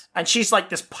 Yes. And she's like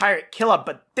this pirate killer,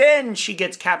 but then she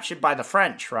gets captured by the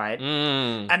French, right?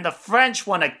 And the French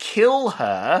want to kill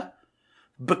her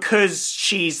because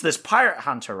she's this pirate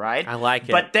hunter, right? I like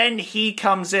it. But then he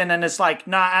comes in and is like,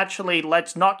 nah, actually,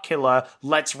 let's not kill her.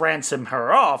 Let's ransom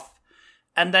her off.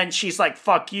 And then she's like,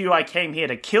 fuck you, I came here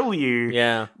to kill you.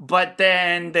 Yeah. But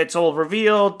then it's all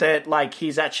revealed that, like,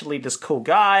 he's actually this cool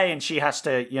guy and she has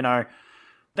to, you know,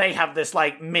 they have this,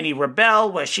 like, mini rebel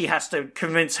where she has to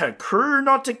convince her crew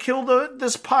not to kill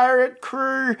this pirate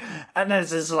crew. And there's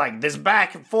this, like, this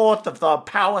back and forth of the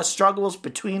power struggles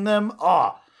between them.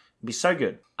 Oh, it'd be so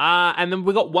good. And then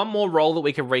we got one more role that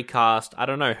we could recast. I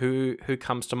don't know who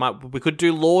comes to mind. We could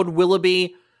do Lord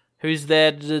Willoughby, who's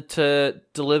there to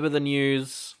deliver the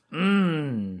news.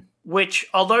 Which,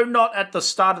 although not at the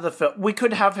start of the film, we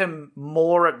could have him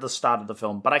more at the start of the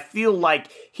film, but I feel like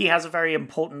he has a very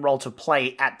important role to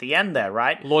play at the end there,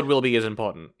 right? Lord Willoughby is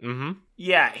important. Mm-hmm.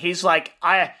 Yeah, he's like,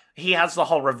 he has the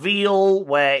whole reveal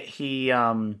where he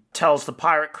tells the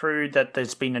pirate crew that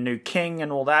there's been a new king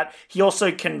and all that. He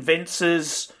also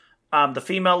convinces the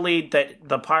female lead that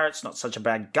the pirate's not such a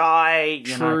bad guy.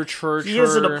 True. He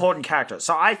is an important character,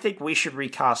 so I think we should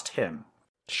recast him.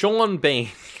 Sean Bean.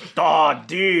 Oh,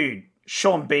 dude.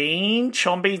 Sean Bean?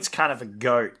 Sean Bean's kind of a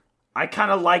goat. I kind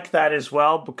of like that as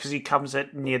well because he comes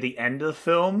at near the end of the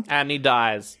film. And he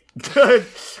dies.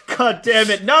 God damn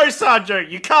it. No, Sandro,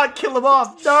 you can't kill him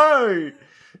off. No.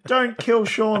 Don't kill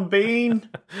Sean Bean.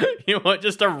 You want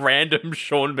just a random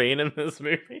Sean Bean in this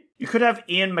movie? You could have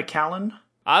Ian McKellen.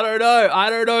 I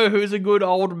don't know who's a good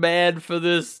old man for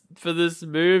this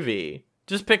movie.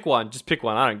 Just pick one.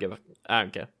 I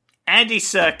don't care. Andy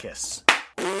Serkis.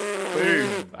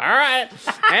 Boom. All right.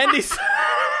 Andy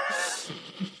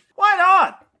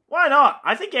Why not?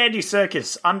 I think Andy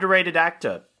Serkis, underrated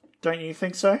actor. Don't you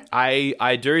think so?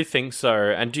 I do think so.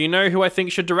 And do you know who I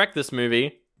think should direct this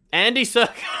movie? Andy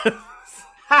Serkis.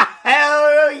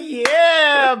 Hell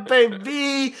yeah,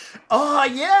 baby. Oh,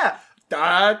 yeah.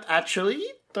 Actually,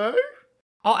 though.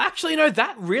 Oh, actually, no,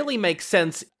 that really makes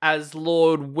sense as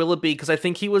Lord Willoughby, because I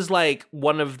think he was, like,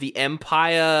 one of the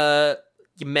Empire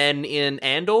men in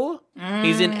Andor.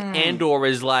 He's in Andor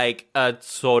as, like, a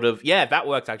sort of... Yeah, that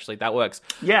works, actually. That works.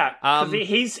 Yeah,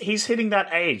 because he's hitting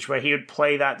that age where he would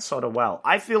play that sort of well.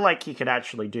 I feel like he could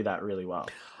actually do that really well.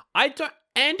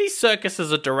 Andy Serkis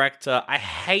as a director, I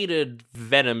hated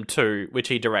Venom 2, which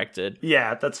he directed.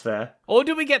 Yeah, that's fair. Or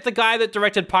do we get the guy that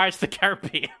directed Pirates of the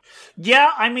Caribbean?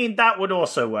 Yeah, I mean, that would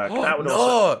also work.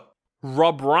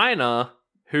 Rob Reiner,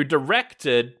 who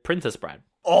directed Princess Bride.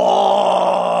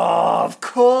 Oh, of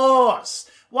course.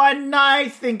 Why didn't I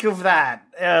think of that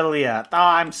earlier? Oh,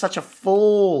 I'm such a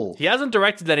fool. He hasn't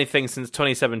directed anything since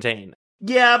 2017.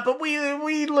 Yeah, but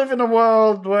we live in a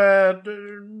world where...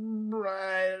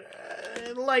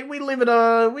 Like, we live in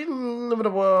a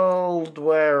world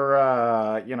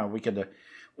where you know, we can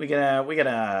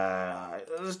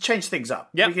change things up.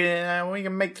 Yep. We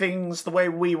can make things the way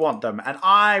we want them, and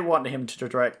I want him to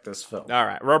direct this film. All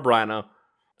right, Rob Reiner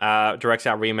directs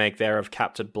our remake there of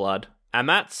Captain Blood, and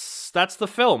that's the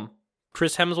film.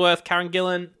 Chris Hemsworth, Karen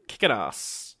Gillan, kicking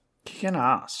ass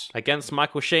against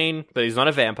Michael Sheen, but he's not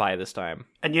a vampire this time.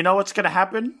 And you know what's going to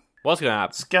happen? What's going to happen?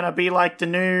 It's going to be like the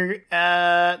new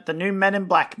Men in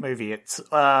Black movie. It's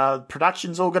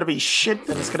production's all going to be shit,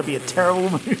 and it's going to be a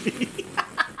terrible movie.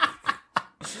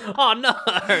 Oh no,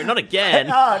 not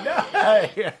again. Oh no.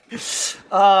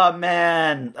 Oh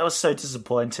man, that was so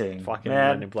disappointing. Fucking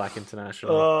man. Men in Black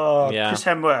International. Oh, yeah. Chris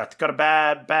Hemsworth got a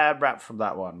bad rap from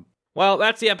that one. Well,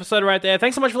 that's the episode right there.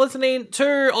 Thanks so much for listening to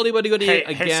Oldie Buddy Goodie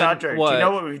again. Hey, Sandro, do you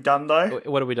know what we've done, though?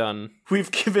 What have we done?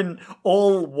 We've given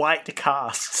all white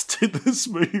casts to this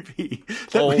movie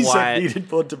that all we white. said needed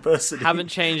more diversity. Haven't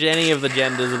changed any of the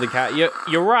genders of the cast.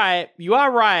 You're right. You are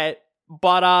right.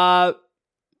 But,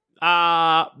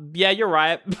 yeah, you're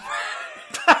right.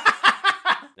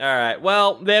 All right.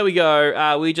 Well, there we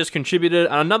go. We just contributed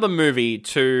another movie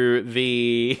to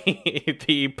the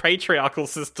the patriarchal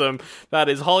system that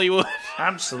is Hollywood.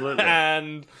 Absolutely.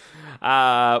 And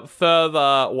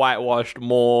further whitewashed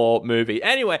more movie.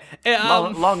 Anyway,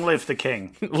 long live the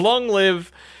king. long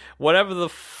live whatever the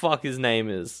fuck his name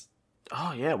is.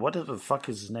 Oh, yeah, what the fuck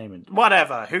is his name?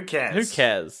 Whatever, who cares? Who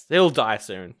cares? He'll die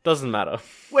soon. Doesn't matter.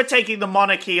 We're taking the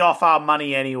monarchy off our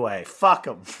money anyway. Fuck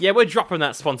them. Yeah, we're dropping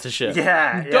that sponsorship.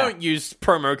 Yeah. Don't use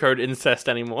promo code incest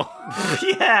anymore.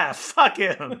 Yeah, fuck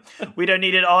him. We don't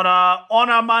need it on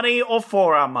our money or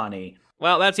for our money.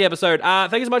 Well, that's the episode.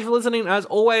 Thank you so much for listening. As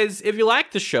always, if you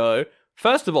like the show,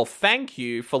 first of all, thank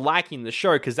you for liking the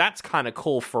show, because that's kind of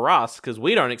cool for us, because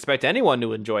we don't expect anyone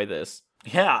to enjoy this.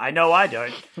 Yeah, I know I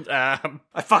don't. I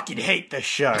fucking hate this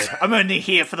show. I'm only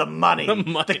here for the money.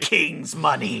 The king's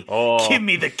money. Oh. Give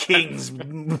me the king's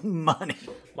money.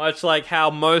 Much like how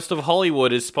most of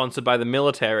Hollywood is sponsored by the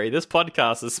military, this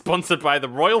podcast is sponsored by the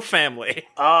royal family.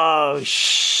 Oh,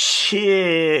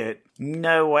 shit.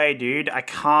 No way, dude. I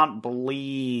can't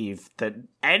believe that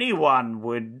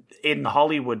anyone in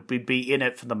Hollywood would be in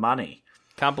it for the money.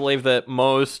 Can't believe that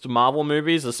most Marvel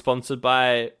movies are sponsored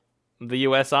by the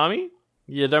US Army?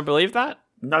 You don't believe that?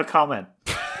 No comment.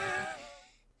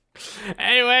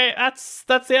 Anyway, that's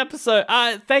the episode.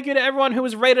 Thank you to everyone who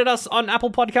has rated us on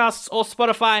Apple Podcasts or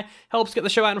Spotify. Helps get the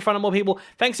show out in front of more people.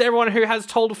 Thanks to everyone who has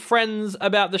told friends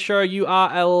about the show. You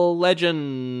are a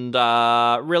legend.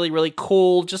 Really, really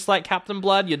cool. Just like Captain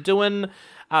Blood, you're doing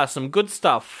some good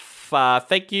stuff.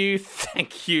 Thank you.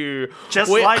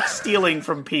 Just like stealing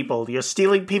from people. You're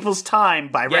stealing people's time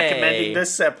by recommending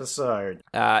this episode.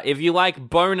 If you like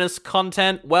bonus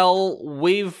content, well,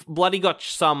 we've bloody got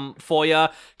some for you,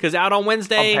 because out on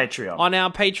Wednesday... On Patreon. On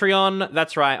our Patreon,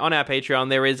 that's right, on our Patreon,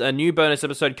 there is a new bonus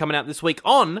episode coming out this week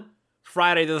on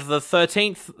Friday the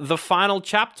 13th, the final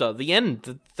chapter, the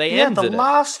end. They ended the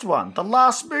last one, the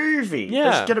last movie.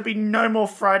 Yeah. There's going to be no more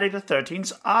Friday the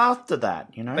 13th after that,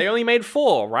 you know? They only made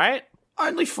 4, right?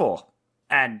 Only 4.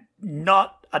 And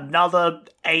not another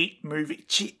 8 movie.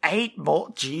 8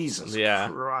 more? Jesus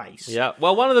Christ. Yeah.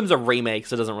 Well, one of them's a remake,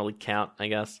 so it doesn't really count, I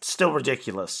guess. Still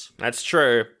ridiculous. That's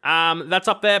true. That's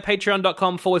up there,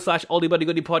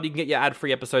 patreon.com/oldiebuddygoodypod. You can get your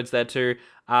ad-free episodes there too,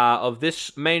 of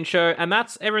this main show. And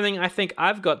that's everything I think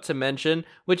I've got to mention,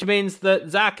 which means that,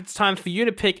 Zach, it's time for you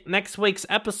to pick next week's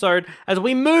episode as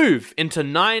we move into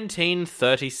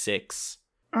 1936.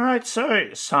 All right, so,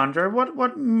 Sandra,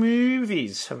 what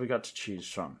movies have we got to choose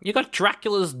from? You got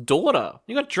Dracula's daughter.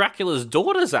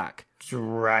 Zach.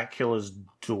 Dracula's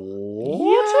daughter?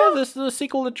 Yeah, this is the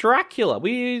sequel to Dracula.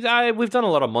 We've done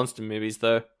a lot of monster movies,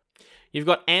 though. You've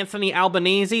got Anthony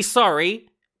Albanese. Sorry,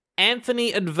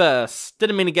 Anthony Adverse.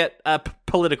 Didn't mean to get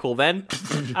political then.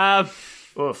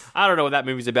 Oof. I don't know what that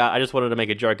movie's about. I just wanted to make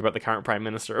a joke about the current Prime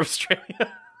Minister of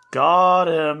Australia. Got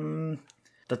him.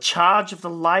 The Charge of the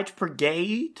Light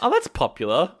Brigade. Oh, that's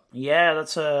popular. Yeah,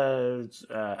 that's a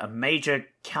major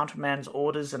countermand's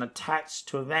orders and attacks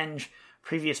to avenge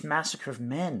previous massacre of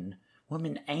men,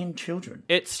 women, and children.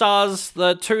 It stars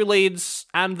the 2 leads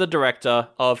and the director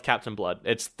of Captain Blood.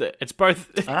 It's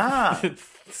both.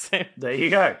 There you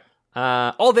go.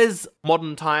 There's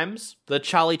Modern Times, the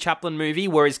Charlie Chaplin movie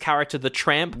where his character, the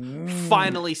Tramp,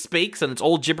 finally speaks and it's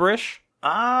all gibberish.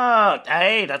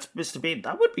 Hey, that's Mr. Bean.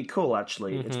 That would be cool,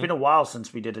 actually. It's been a while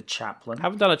since we did a Chaplin.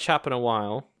 Haven't done a chap in a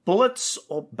while. Bullets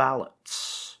or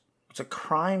Ballots? It's a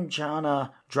crime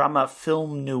drama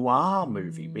film noir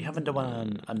movie. We haven't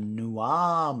done a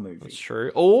noir movie. That's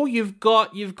true. Oh, you've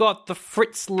got the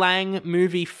Fritz Lang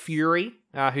movie Fury,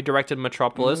 who directed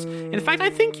Metropolis. In fact, I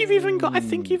think you've even got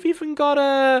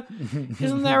a.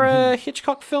 Isn't there a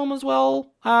Hitchcock film as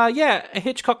well? Yeah, a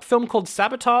Hitchcock film called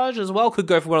Sabotage as well. Could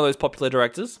go for one of those popular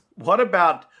directors. What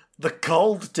about The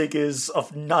Gold Diggers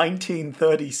of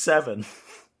 1937?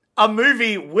 A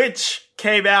movie which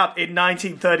came out in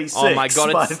 1936, oh my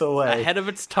God, by it's the way. ahead of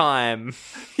its time.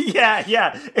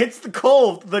 Yeah. It's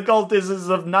called The Gold Diggers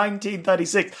of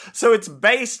 1936. So it's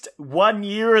based 1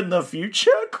 year in the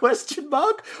future? ?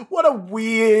 What a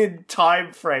weird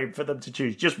time frame for them to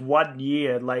choose. Just 1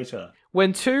 year later.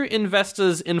 When 2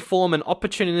 investors inform an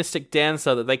opportunistic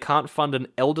dancer that they can't fund an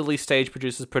elderly stage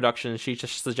producer's production, she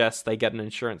just suggests they get an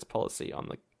insurance policy on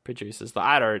the producers.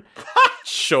 I don't...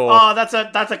 Sure. Oh, that's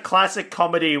a classic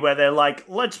comedy where they're like,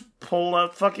 let's pull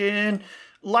a fucking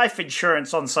life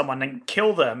insurance on someone and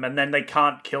kill them, and then they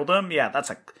can't kill them. Yeah,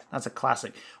 that's a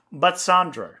classic. But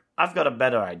Sandro, I've got a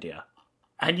better idea.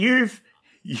 And you've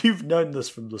known this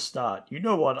from the start. You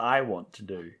know what I want to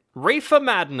do. Reefer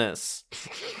Madness.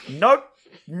 Nope.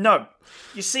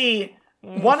 You see,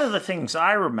 One of the things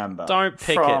I remember... Don't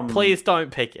pick it. Please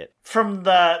don't pick it. From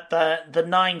the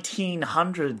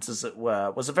 1900s, as it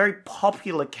were, was a very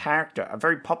popular character, a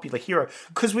very popular hero,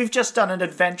 because we've just done an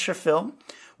adventure film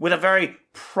with a very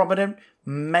prominent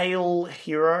male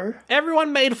hero.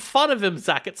 Everyone made fun of him,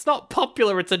 Zach. It's not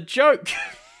popular, it's a joke.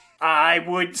 I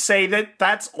would say that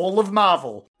that's all of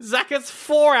Marvel. Zach, it's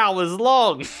 4 hours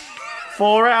long.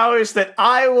 4 hours that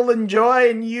I will enjoy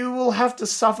and you will have to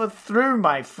suffer through,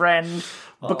 my friend,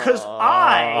 because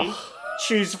I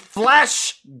choose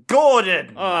Flash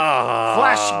Gordon.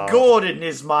 Flash Gordon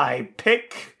is my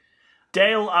pick.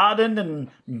 Dale Arden and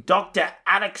Dr.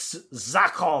 Alex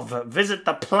Zakov visit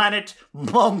the planet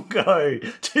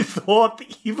Mongo to thwart the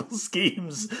evil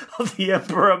schemes of the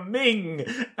Emperor Ming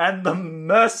and the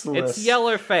Merciless. It's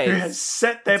Yellowface. Who has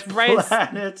set their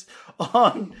planet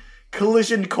on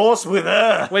collision course with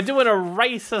Earth. We're doing a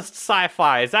racist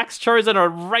sci-fi. Zach's chosen a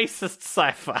racist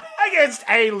sci-fi. Against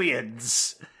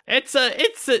aliens. It's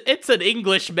an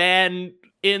English man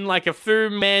in like a Fu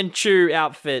Manchu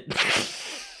outfit.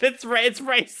 It's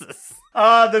racist.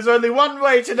 There's only one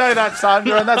way to know that,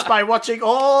 Sandra, and that's by watching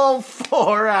all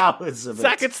 4 hours of it.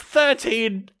 Zach, it's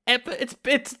 13. It's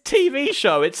a TV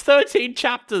show. It's 13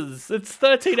 chapters. It's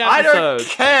 13 episodes. I don't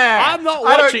care. I'm not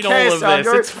watching all of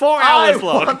Sandro. this. It's 4 hours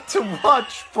long. I want to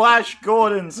watch Flash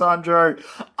Gordon, Sandro.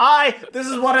 This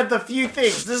is one of the few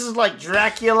things. This is like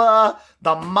Dracula,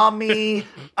 The Mummy,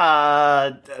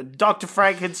 Dr.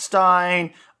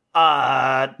 Frankenstein,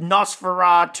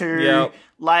 Nosferatu, Yep.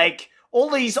 like all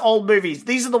these old movies.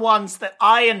 These are the ones that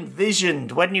I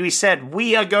envisioned when you said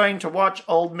we are going to watch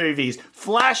old movies.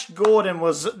 Flash Gordon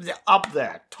was up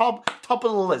there, top of the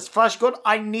list. Flash Gordon,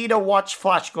 I need to watch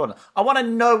Flash Gordon. I want to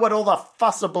know what all the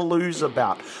fussabaloo's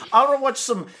about. I want to watch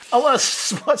some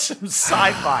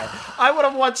sci-fi. I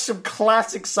want to watch some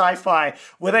classic sci-fi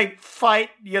where they fight,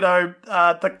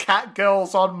 the cat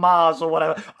girls on Mars or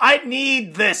whatever. I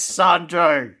need this,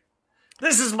 Sandro.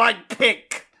 This is my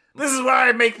pick. This is where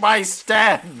I make my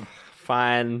stand.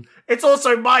 Fine. It's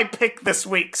also my pick this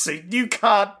week, so you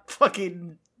can't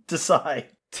fucking decide.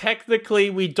 Technically,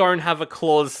 we don't have a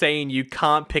clause saying you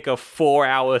can't pick a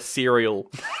 4-hour serial.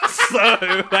 So,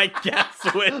 I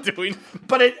guess we're doing...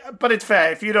 But it's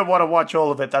fair. If you don't want to watch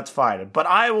all of it, that's fine. But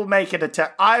I will make it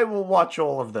I will watch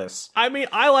all of this. I mean,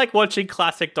 I like watching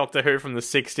classic Doctor Who from the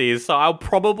 60s, so I'll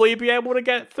probably be able to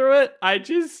get through it.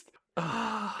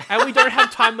 And we don't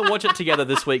have time to watch it together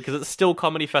this week because it's still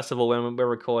Comedy Festival when we're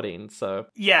recording, so...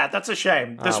 Yeah, that's a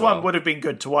shame. This one would have been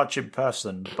good to watch in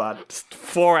person, but... Just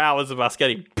 4 hours of us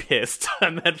getting pissed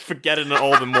and then forgetting it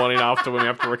all the morning after when we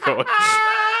have to record.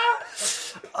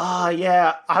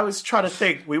 Yeah. I was trying to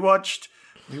think. We watched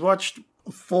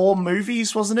 4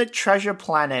 movies, wasn't it? Treasure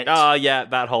Planet. Oh, yeah,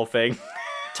 that whole thing.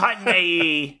 Titan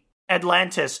AE.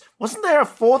 Atlantis. Wasn't there a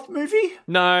 4th movie?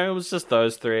 No, it was just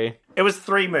those 3. It was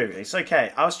 3 movies.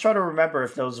 Okay, I was trying to remember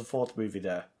if there was a 4th movie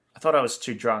there. I thought I was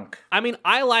too drunk. I mean,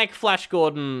 I like Flash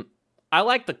Gordon. I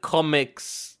like the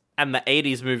comics, and the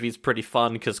 80s movie's pretty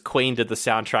fun because Queen did the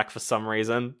soundtrack for some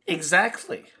reason.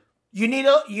 Exactly. You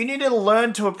need to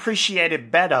learn to appreciate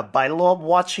it better by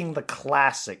watching the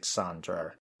classics,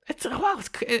 Sandro. It's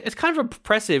kind of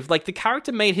impressive. Like, the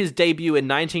character made his debut in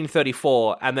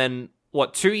 1934, and then...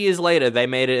 2 years later, they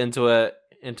made it into a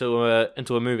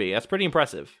movie. That's pretty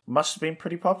impressive. Must have been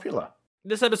pretty popular.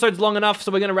 This episode's long enough,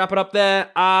 so we're going to wrap it up there.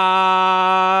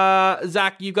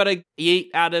 Zach, you got to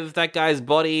eat out of that guy's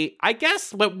body. I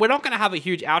guess we're not going to have a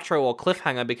huge outro or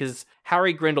cliffhanger because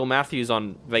Harry Grindle Matthews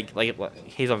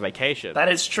he's on vacation.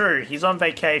 That is true. He's on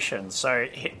vacation, so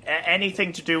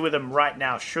anything to do with him right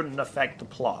now shouldn't affect the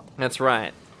plot. That's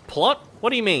right. Plot?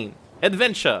 What do you mean?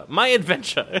 Adventure. My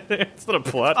adventure. It's not a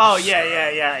plot. Oh,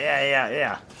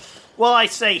 yeah. Well, I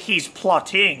say he's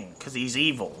plotting, because he's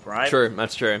evil, right? True,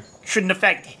 that's true. Shouldn't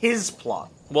affect his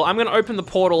plot. Well, I'm going to open the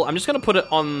portal. I'm just going to put it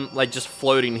on, just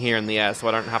floating here in the air so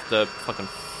I don't have to fucking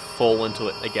fall into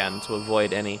it again to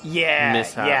avoid any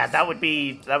mishaps. Yeah, that would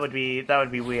be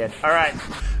weird. All right.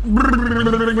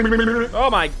 Oh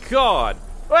my god.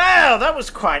 Well, that was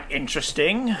quite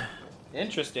interesting.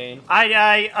 Interesting.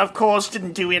 I, of course,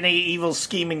 didn't do any evil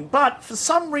scheming, but for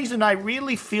some reason I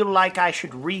really feel like I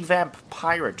should revamp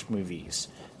pirate movies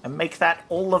and make that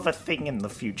all of a thing in the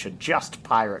future, just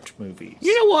pirate movies.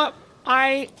 You know what?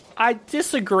 I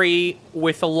disagree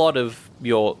with a lot of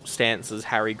your stances,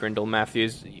 Harry Grindle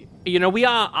Matthews. You know, we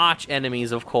are arch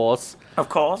enemies, of course. Of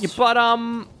course. But,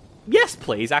 yes,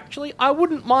 please, actually. I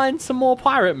wouldn't mind some more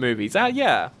pirate movies.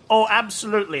 Yeah. Oh,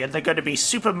 absolutely. And they're going to be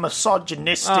super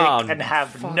misogynistic and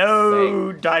have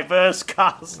no diverse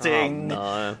casting. Oh,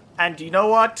 no. And you know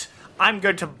what? I'm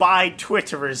going to buy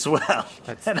Twitter as well.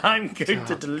 And I'm going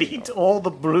to delete all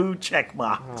the blue check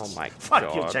marks. Oh my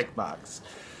Fuck your God. check marks.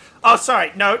 Oh,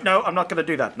 sorry. No, I'm not going to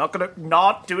do that.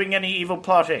 Not doing any evil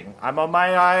plotting. I'm on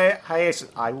my hiatus.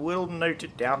 I will note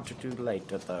it down to do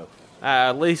later, though.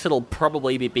 At least it'll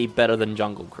probably be better than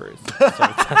Jungle Cruise. So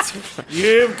that's...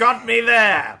 You've got me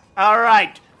there. All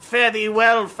right. Fare thee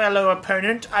well, fellow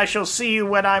opponent. I shall see you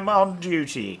when I'm on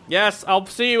duty. Yes, I'll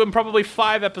see you in probably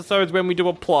 5 episodes when we do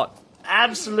a plot.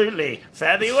 Absolutely.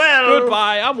 Fare thee well.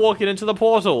 Goodbye, I'm walking into the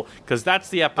portal, because that's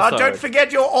the episode. Oh, don't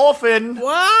forget your orphan.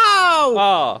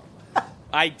 Oh,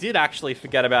 I did actually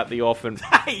forget about the orphan.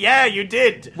 Yeah, you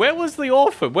did. Where was the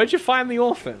orphan? Where'd you find the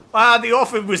orphan? The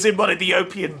orphan was in one of the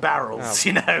opium barrels,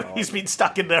 He's been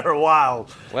stuck in there a while.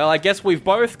 Well, I guess we've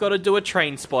both got to do a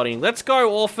train spotting. Let's go,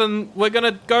 orphan. We're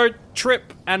gonna go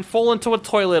trip and fall into a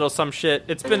toilet or some shit.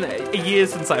 It's been a year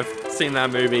since I've seen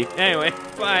that movie. Anyway,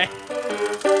 bye.